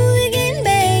 hooligan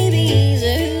baby, he's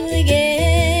a hooligan.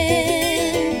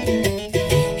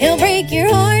 He'll break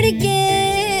your heart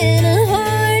again,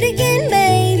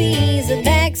 baby. He's a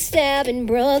backstabbing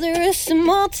brother, a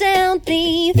small town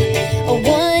thief, a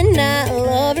one-night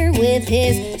lover with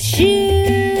his shoes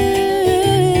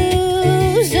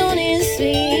on his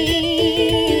feet.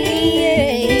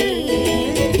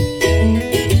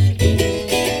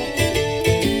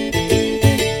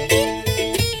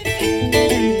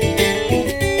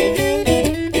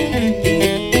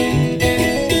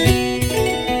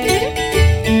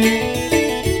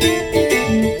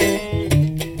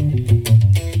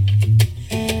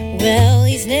 Well,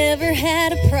 he's never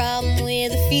had a problem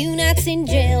with a few nights in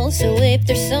jail, so if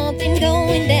there's something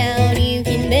going down, you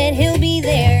can bet he'll be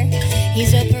there.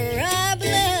 He's a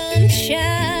problem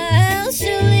child, so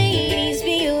ladies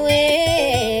beware.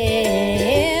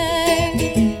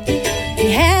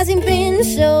 He hasn't been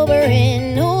sober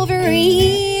in over a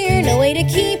year, no way to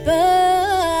keep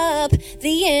up,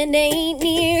 the end ain't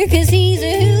near, 'cause he's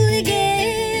a hooligan,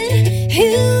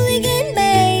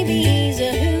 baby, he's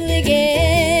a hooligan.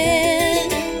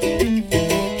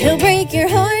 He'll break your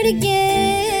heart again,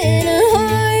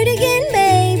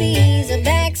 baby. He's a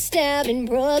backstabbing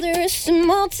brother, a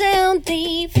small town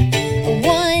thief, a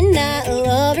one-night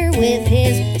lover with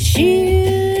his shoes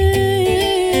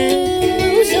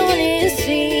on his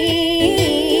feet.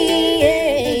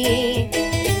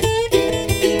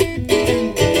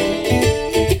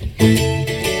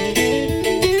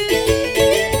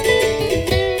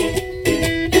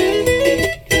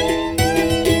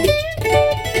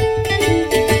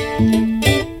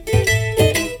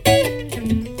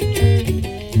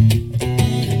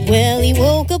 Well, he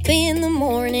woke up in the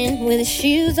morning with his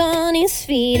shoes on his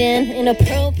feet and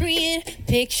inappropriate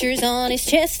pictures on his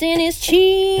chest and his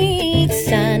cheeks.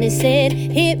 Signed his head,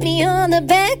 hit me on the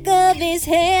back of his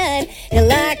head. He'll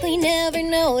likely never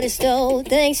notice, though,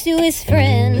 thanks to his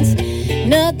friends.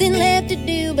 Nothing left to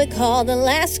do but call the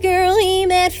last girl he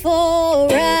met for a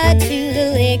ride to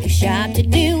the liquor shop to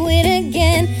do it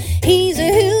again. He's a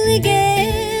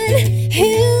hooligan,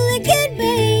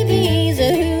 baby, he's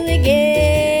a hooligan.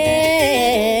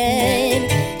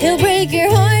 He'll break your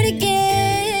heart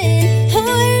again,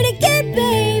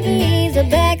 baby. He's a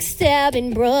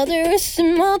backstabbing brother, a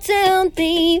small town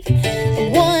thief,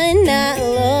 a one-night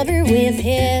lover with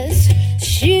his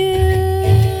shoes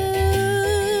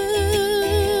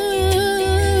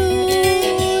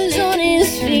on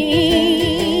his feet.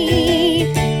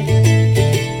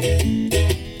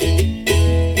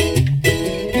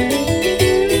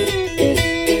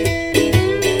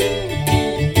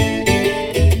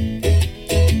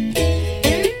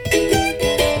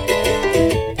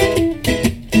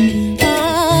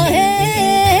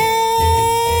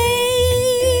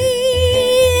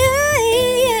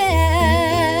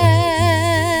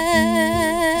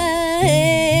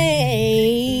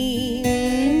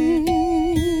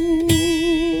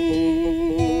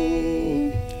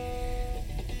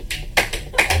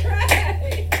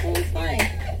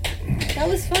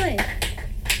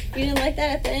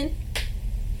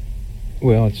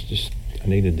 Well, it's just I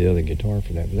needed the other guitar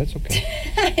for that, but that's okay.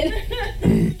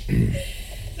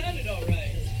 Sounded all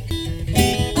right.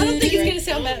 I don't think it's gonna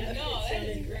sound bad. No, that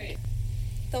is great.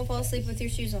 Don't fall asleep with your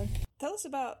shoes on. Tell us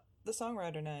about the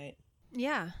songwriter night.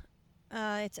 Yeah.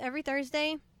 It's every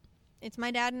Thursday. It's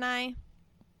my dad and I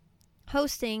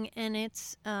hosting, and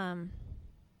it's kind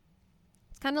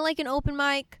of like an open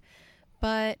mic,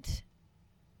 but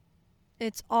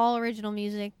it's all original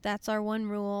music. That's our one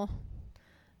rule.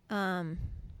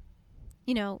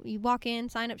 You know, you walk in,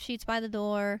 sign up sheets by the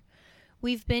door.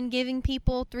 We've been giving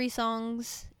people 3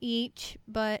 songs each,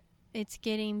 but it's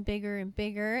getting bigger and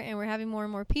bigger, and we're having more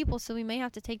and more people, so we may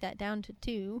have to take that down to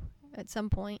 2 at some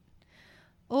point.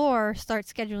 Or start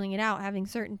scheduling it out, having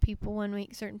certain people one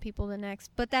week, certain people the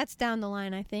next. But that's down the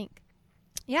line, I think.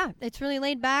 Yeah, it's really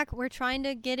laid back. We're trying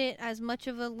to get it as much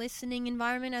of a listening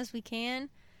environment as we can.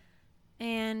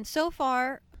 And so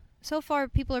far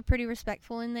people are pretty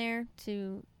respectful in there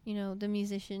to, you know, the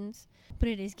musicians. But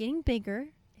it is getting bigger.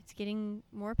 It's getting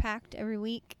more packed every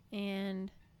week.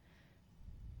 And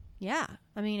yeah,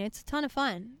 I mean, it's a ton of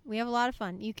fun. We have a lot of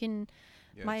fun. You can...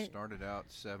 Yeah, it started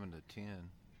out 7 to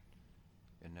 10.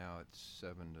 And now it's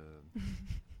 7 to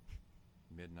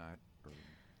midnight or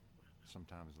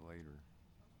sometimes later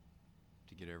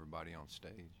to get everybody on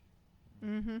stage.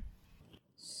 Mm-hmm.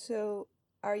 So,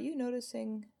 are you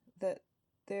noticing that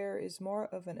there is more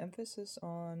of an emphasis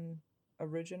on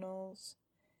originals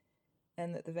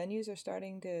and that the venues are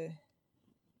starting to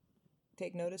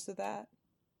take notice of that?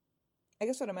 I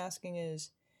guess what I'm asking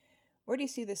is, where do you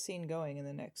see this scene going in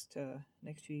the next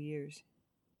few years?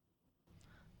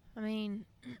 I mean,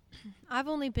 I've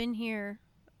only been here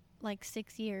like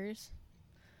 6 years.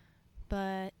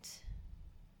 But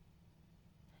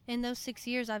in those 6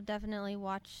 years, I've definitely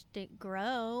watched it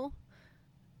grow.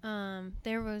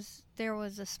 There was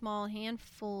a small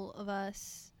handful of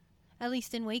us, at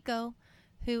least in Waco,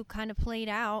 who kind of played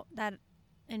out that,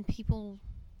 and people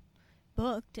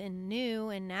booked and knew,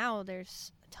 and now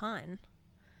there's a ton.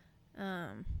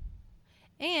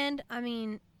 And I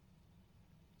mean,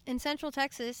 in Central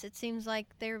Texas, it seems like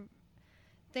there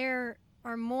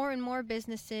are more and more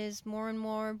businesses, more and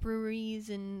more breweries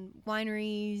and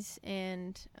wineries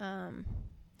and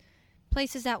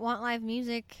places that want live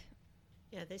music.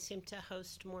 Yeah, they seem to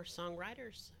host more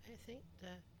songwriters, I think,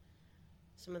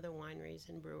 some of the wineries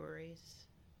and breweries.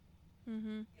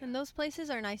 Mm-hmm. And those places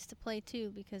are nice to play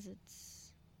too, because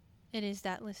it is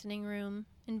that listening room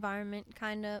environment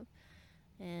kind of,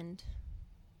 and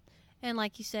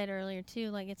like you said earlier too,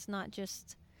 like it's not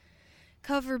just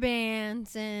cover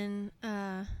bands and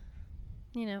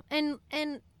you know,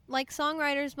 and like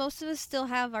songwriters, most of us still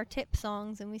have our tip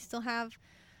songs, and we still have,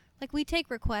 like, we take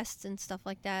requests and stuff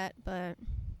like that, but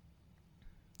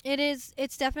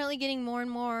it's definitely getting more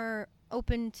and more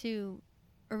open to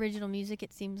original music.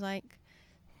 It seems like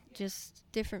just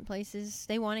different places,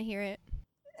 they want to hear it.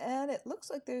 And it looks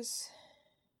like there's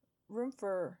room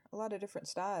for a lot of different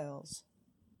styles.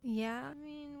 Yeah, I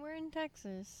mean, we're in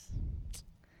Texas,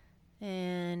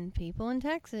 and people in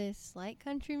Texas like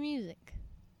country music.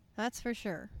 That's for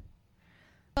sure.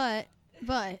 But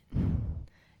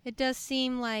it does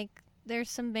seem like there's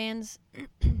some bands,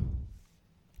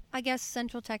 I guess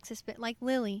Central Texas, but like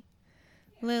Lily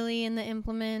and the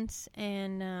Implements,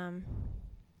 and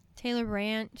Taylor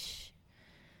Branch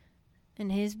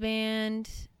and his band,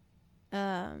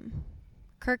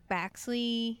 Kirk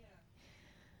Baxley.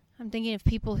 I'm thinking of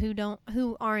people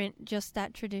who aren't just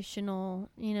that traditional,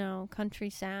 you know, country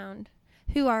sound,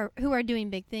 who are doing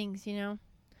big things, you know.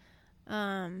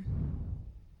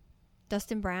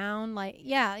 Dustin Brown, like,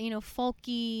 yeah, you know,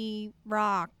 folky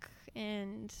rock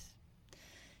and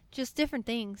just different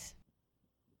things.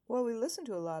 Well, we listen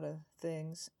to a lot of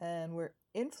things, and we're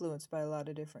influenced by a lot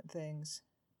of different things.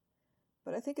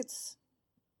 But I think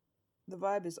the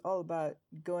vibe is all about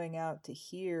going out to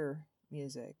hear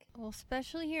music. Well,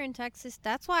 especially here in Texas.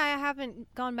 That's why I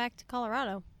haven't gone back to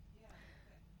Colorado.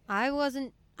 I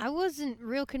wasn't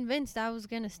real convinced I was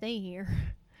going to stay here.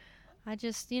 I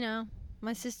just, you know,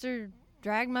 my sister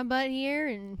dragged my butt here,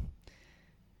 and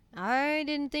I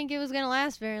didn't think it was going to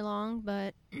last very long,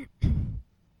 but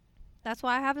that's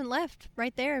why I haven't left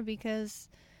right there, because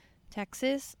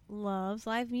Texas loves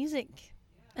live music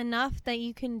enough that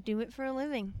you can do it for a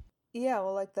living. Yeah,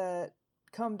 well, like that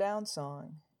Come Down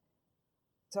song,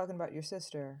 talking about your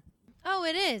sister. Oh,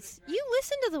 it is. You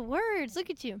listen to the words. Look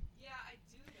at you. Yeah, I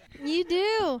do. You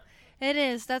do. It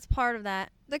is. That's part of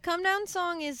that. The Come Down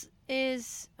song is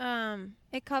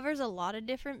it covers a lot of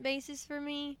different bases for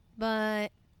me,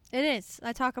 but it is.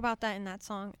 I talk about that in that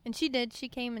song. And she did. She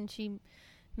came and she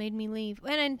made me leave.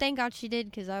 And thank God she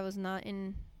did, because I was not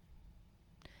in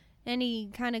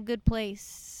any kind of good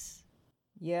place.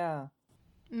 Yeah.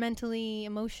 Mentally,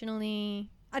 emotionally.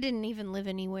 I didn't even live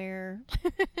anywhere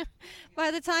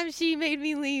by the time she made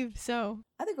me leave, so.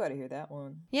 I think we ought to hear that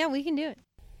one. Yeah, we can do it.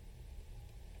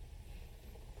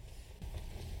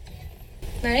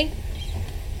 Ready?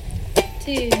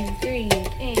 2, 3,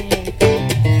 and...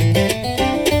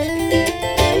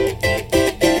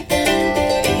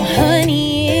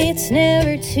 Honey, it's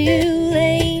never too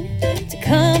late to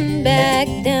come back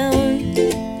down.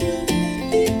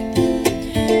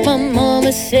 My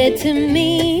mama said to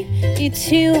me, you're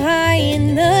too high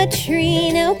in the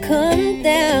tree, now come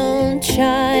down,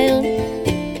 child.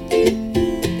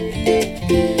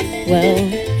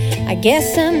 Well, I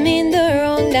guess I'm in the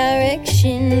wrong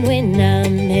direction when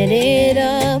I'm headed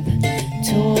up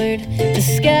toward the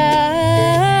sky.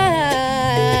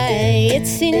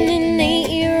 It's in an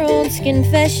 8-year-old's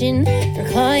confession for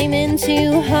climbing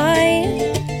too high.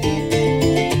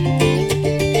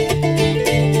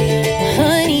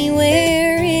 Honey,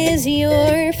 where is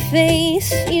your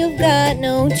face? You've got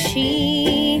no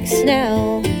cheeks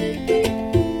now.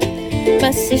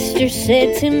 My sister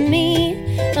said to me,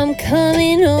 I'm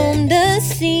coming home to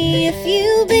see if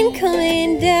you've been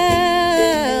coming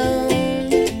down.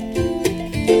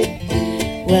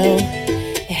 Well,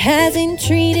 it hasn't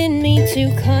treated me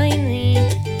too kindly.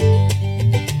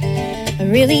 I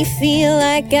really feel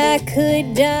like I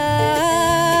could die.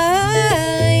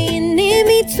 And in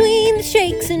between the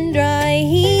shakes and dry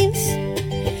heaves,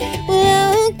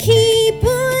 well, I'll keep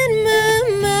on my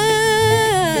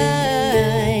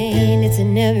mind. It's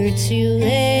never too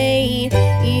late.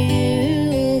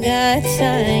 You got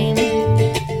time.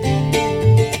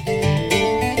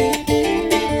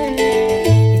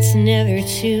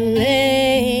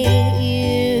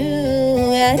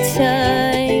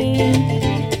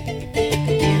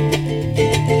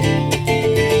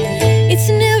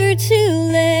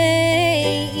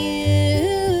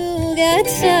 got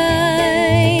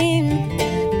time.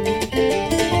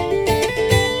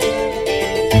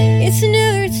 It's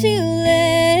never too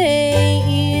late.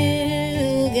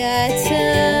 You got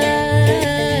time.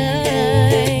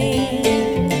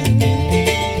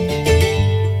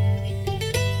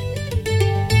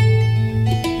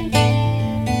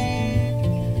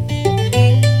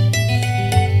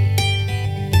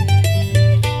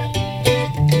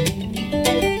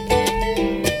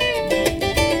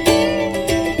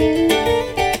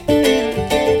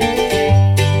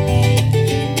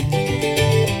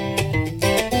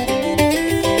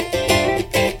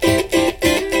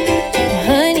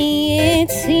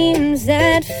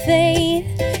 Fate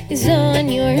is on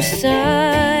your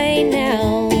side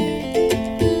now,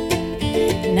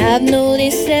 and I've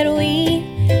noticed that we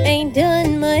ain't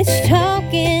done much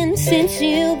talking since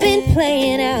you've been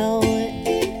playing out.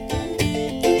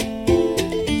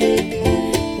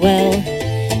 Well,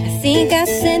 I think I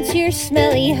sense your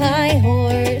smelly high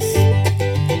horse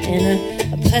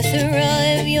and a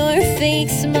plethora of your fake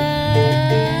smile.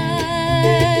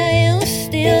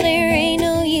 Still, there ain't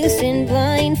no use in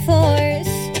blind force.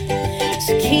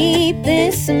 Keep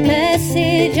this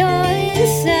message on the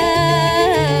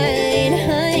side,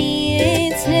 honey.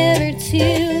 It's never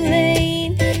too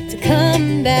late to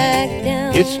come back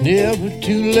down. It's never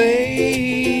too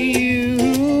late.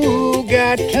 You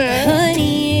got time.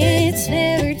 Honey, it's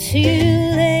never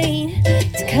too late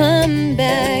to come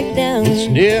back down. It's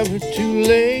never too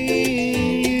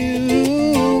late.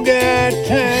 You got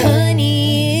time.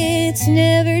 Honey, it's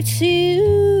never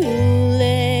too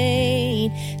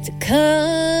late to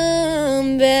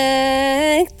come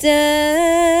back down.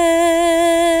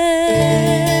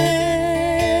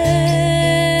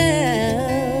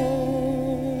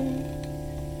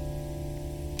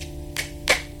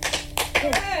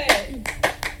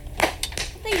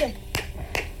 Thank you.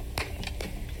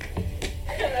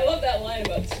 I love that line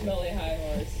about smelly high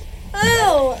horse.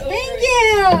 Oh, So thank great.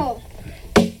 you.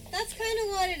 That's kind of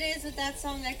what it is with that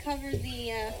song. I covered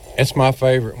the, It's my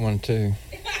favorite one too.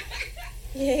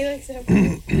 yeah, he likes it. I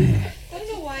don't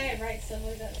know why I write stuff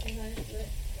like that sometimes, but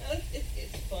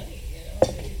It's funny, you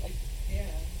know. Yeah.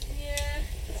 yeah.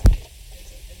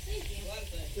 Thank you. A lot of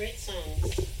fun. Great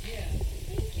songs. Yeah.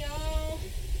 Thank y'all.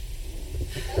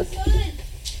 That was fun.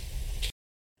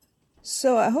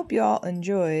 So I hope you all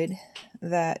enjoyed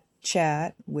that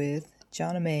chat with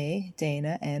Jonna May,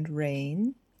 Dana, and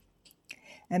Rain.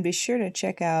 And be sure to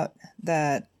check out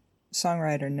that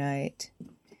Songwriter Night.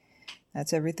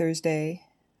 That's every Thursday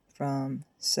from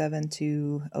 7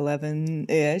 to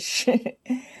 11-ish.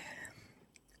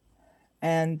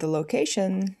 And the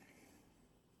location,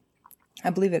 I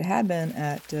believe it had been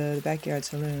at the Backyard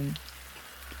Saloon,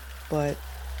 but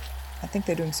I think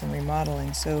they're doing some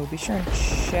remodeling, so be sure and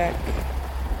check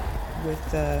with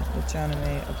Jonna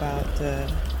May about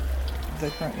the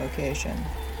current location.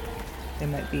 They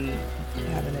might be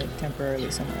having it temporarily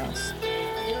somewhere else.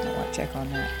 I want to check on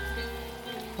that.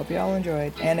 Hope you all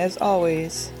enjoyed, and as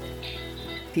always,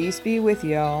 peace be with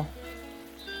y'all.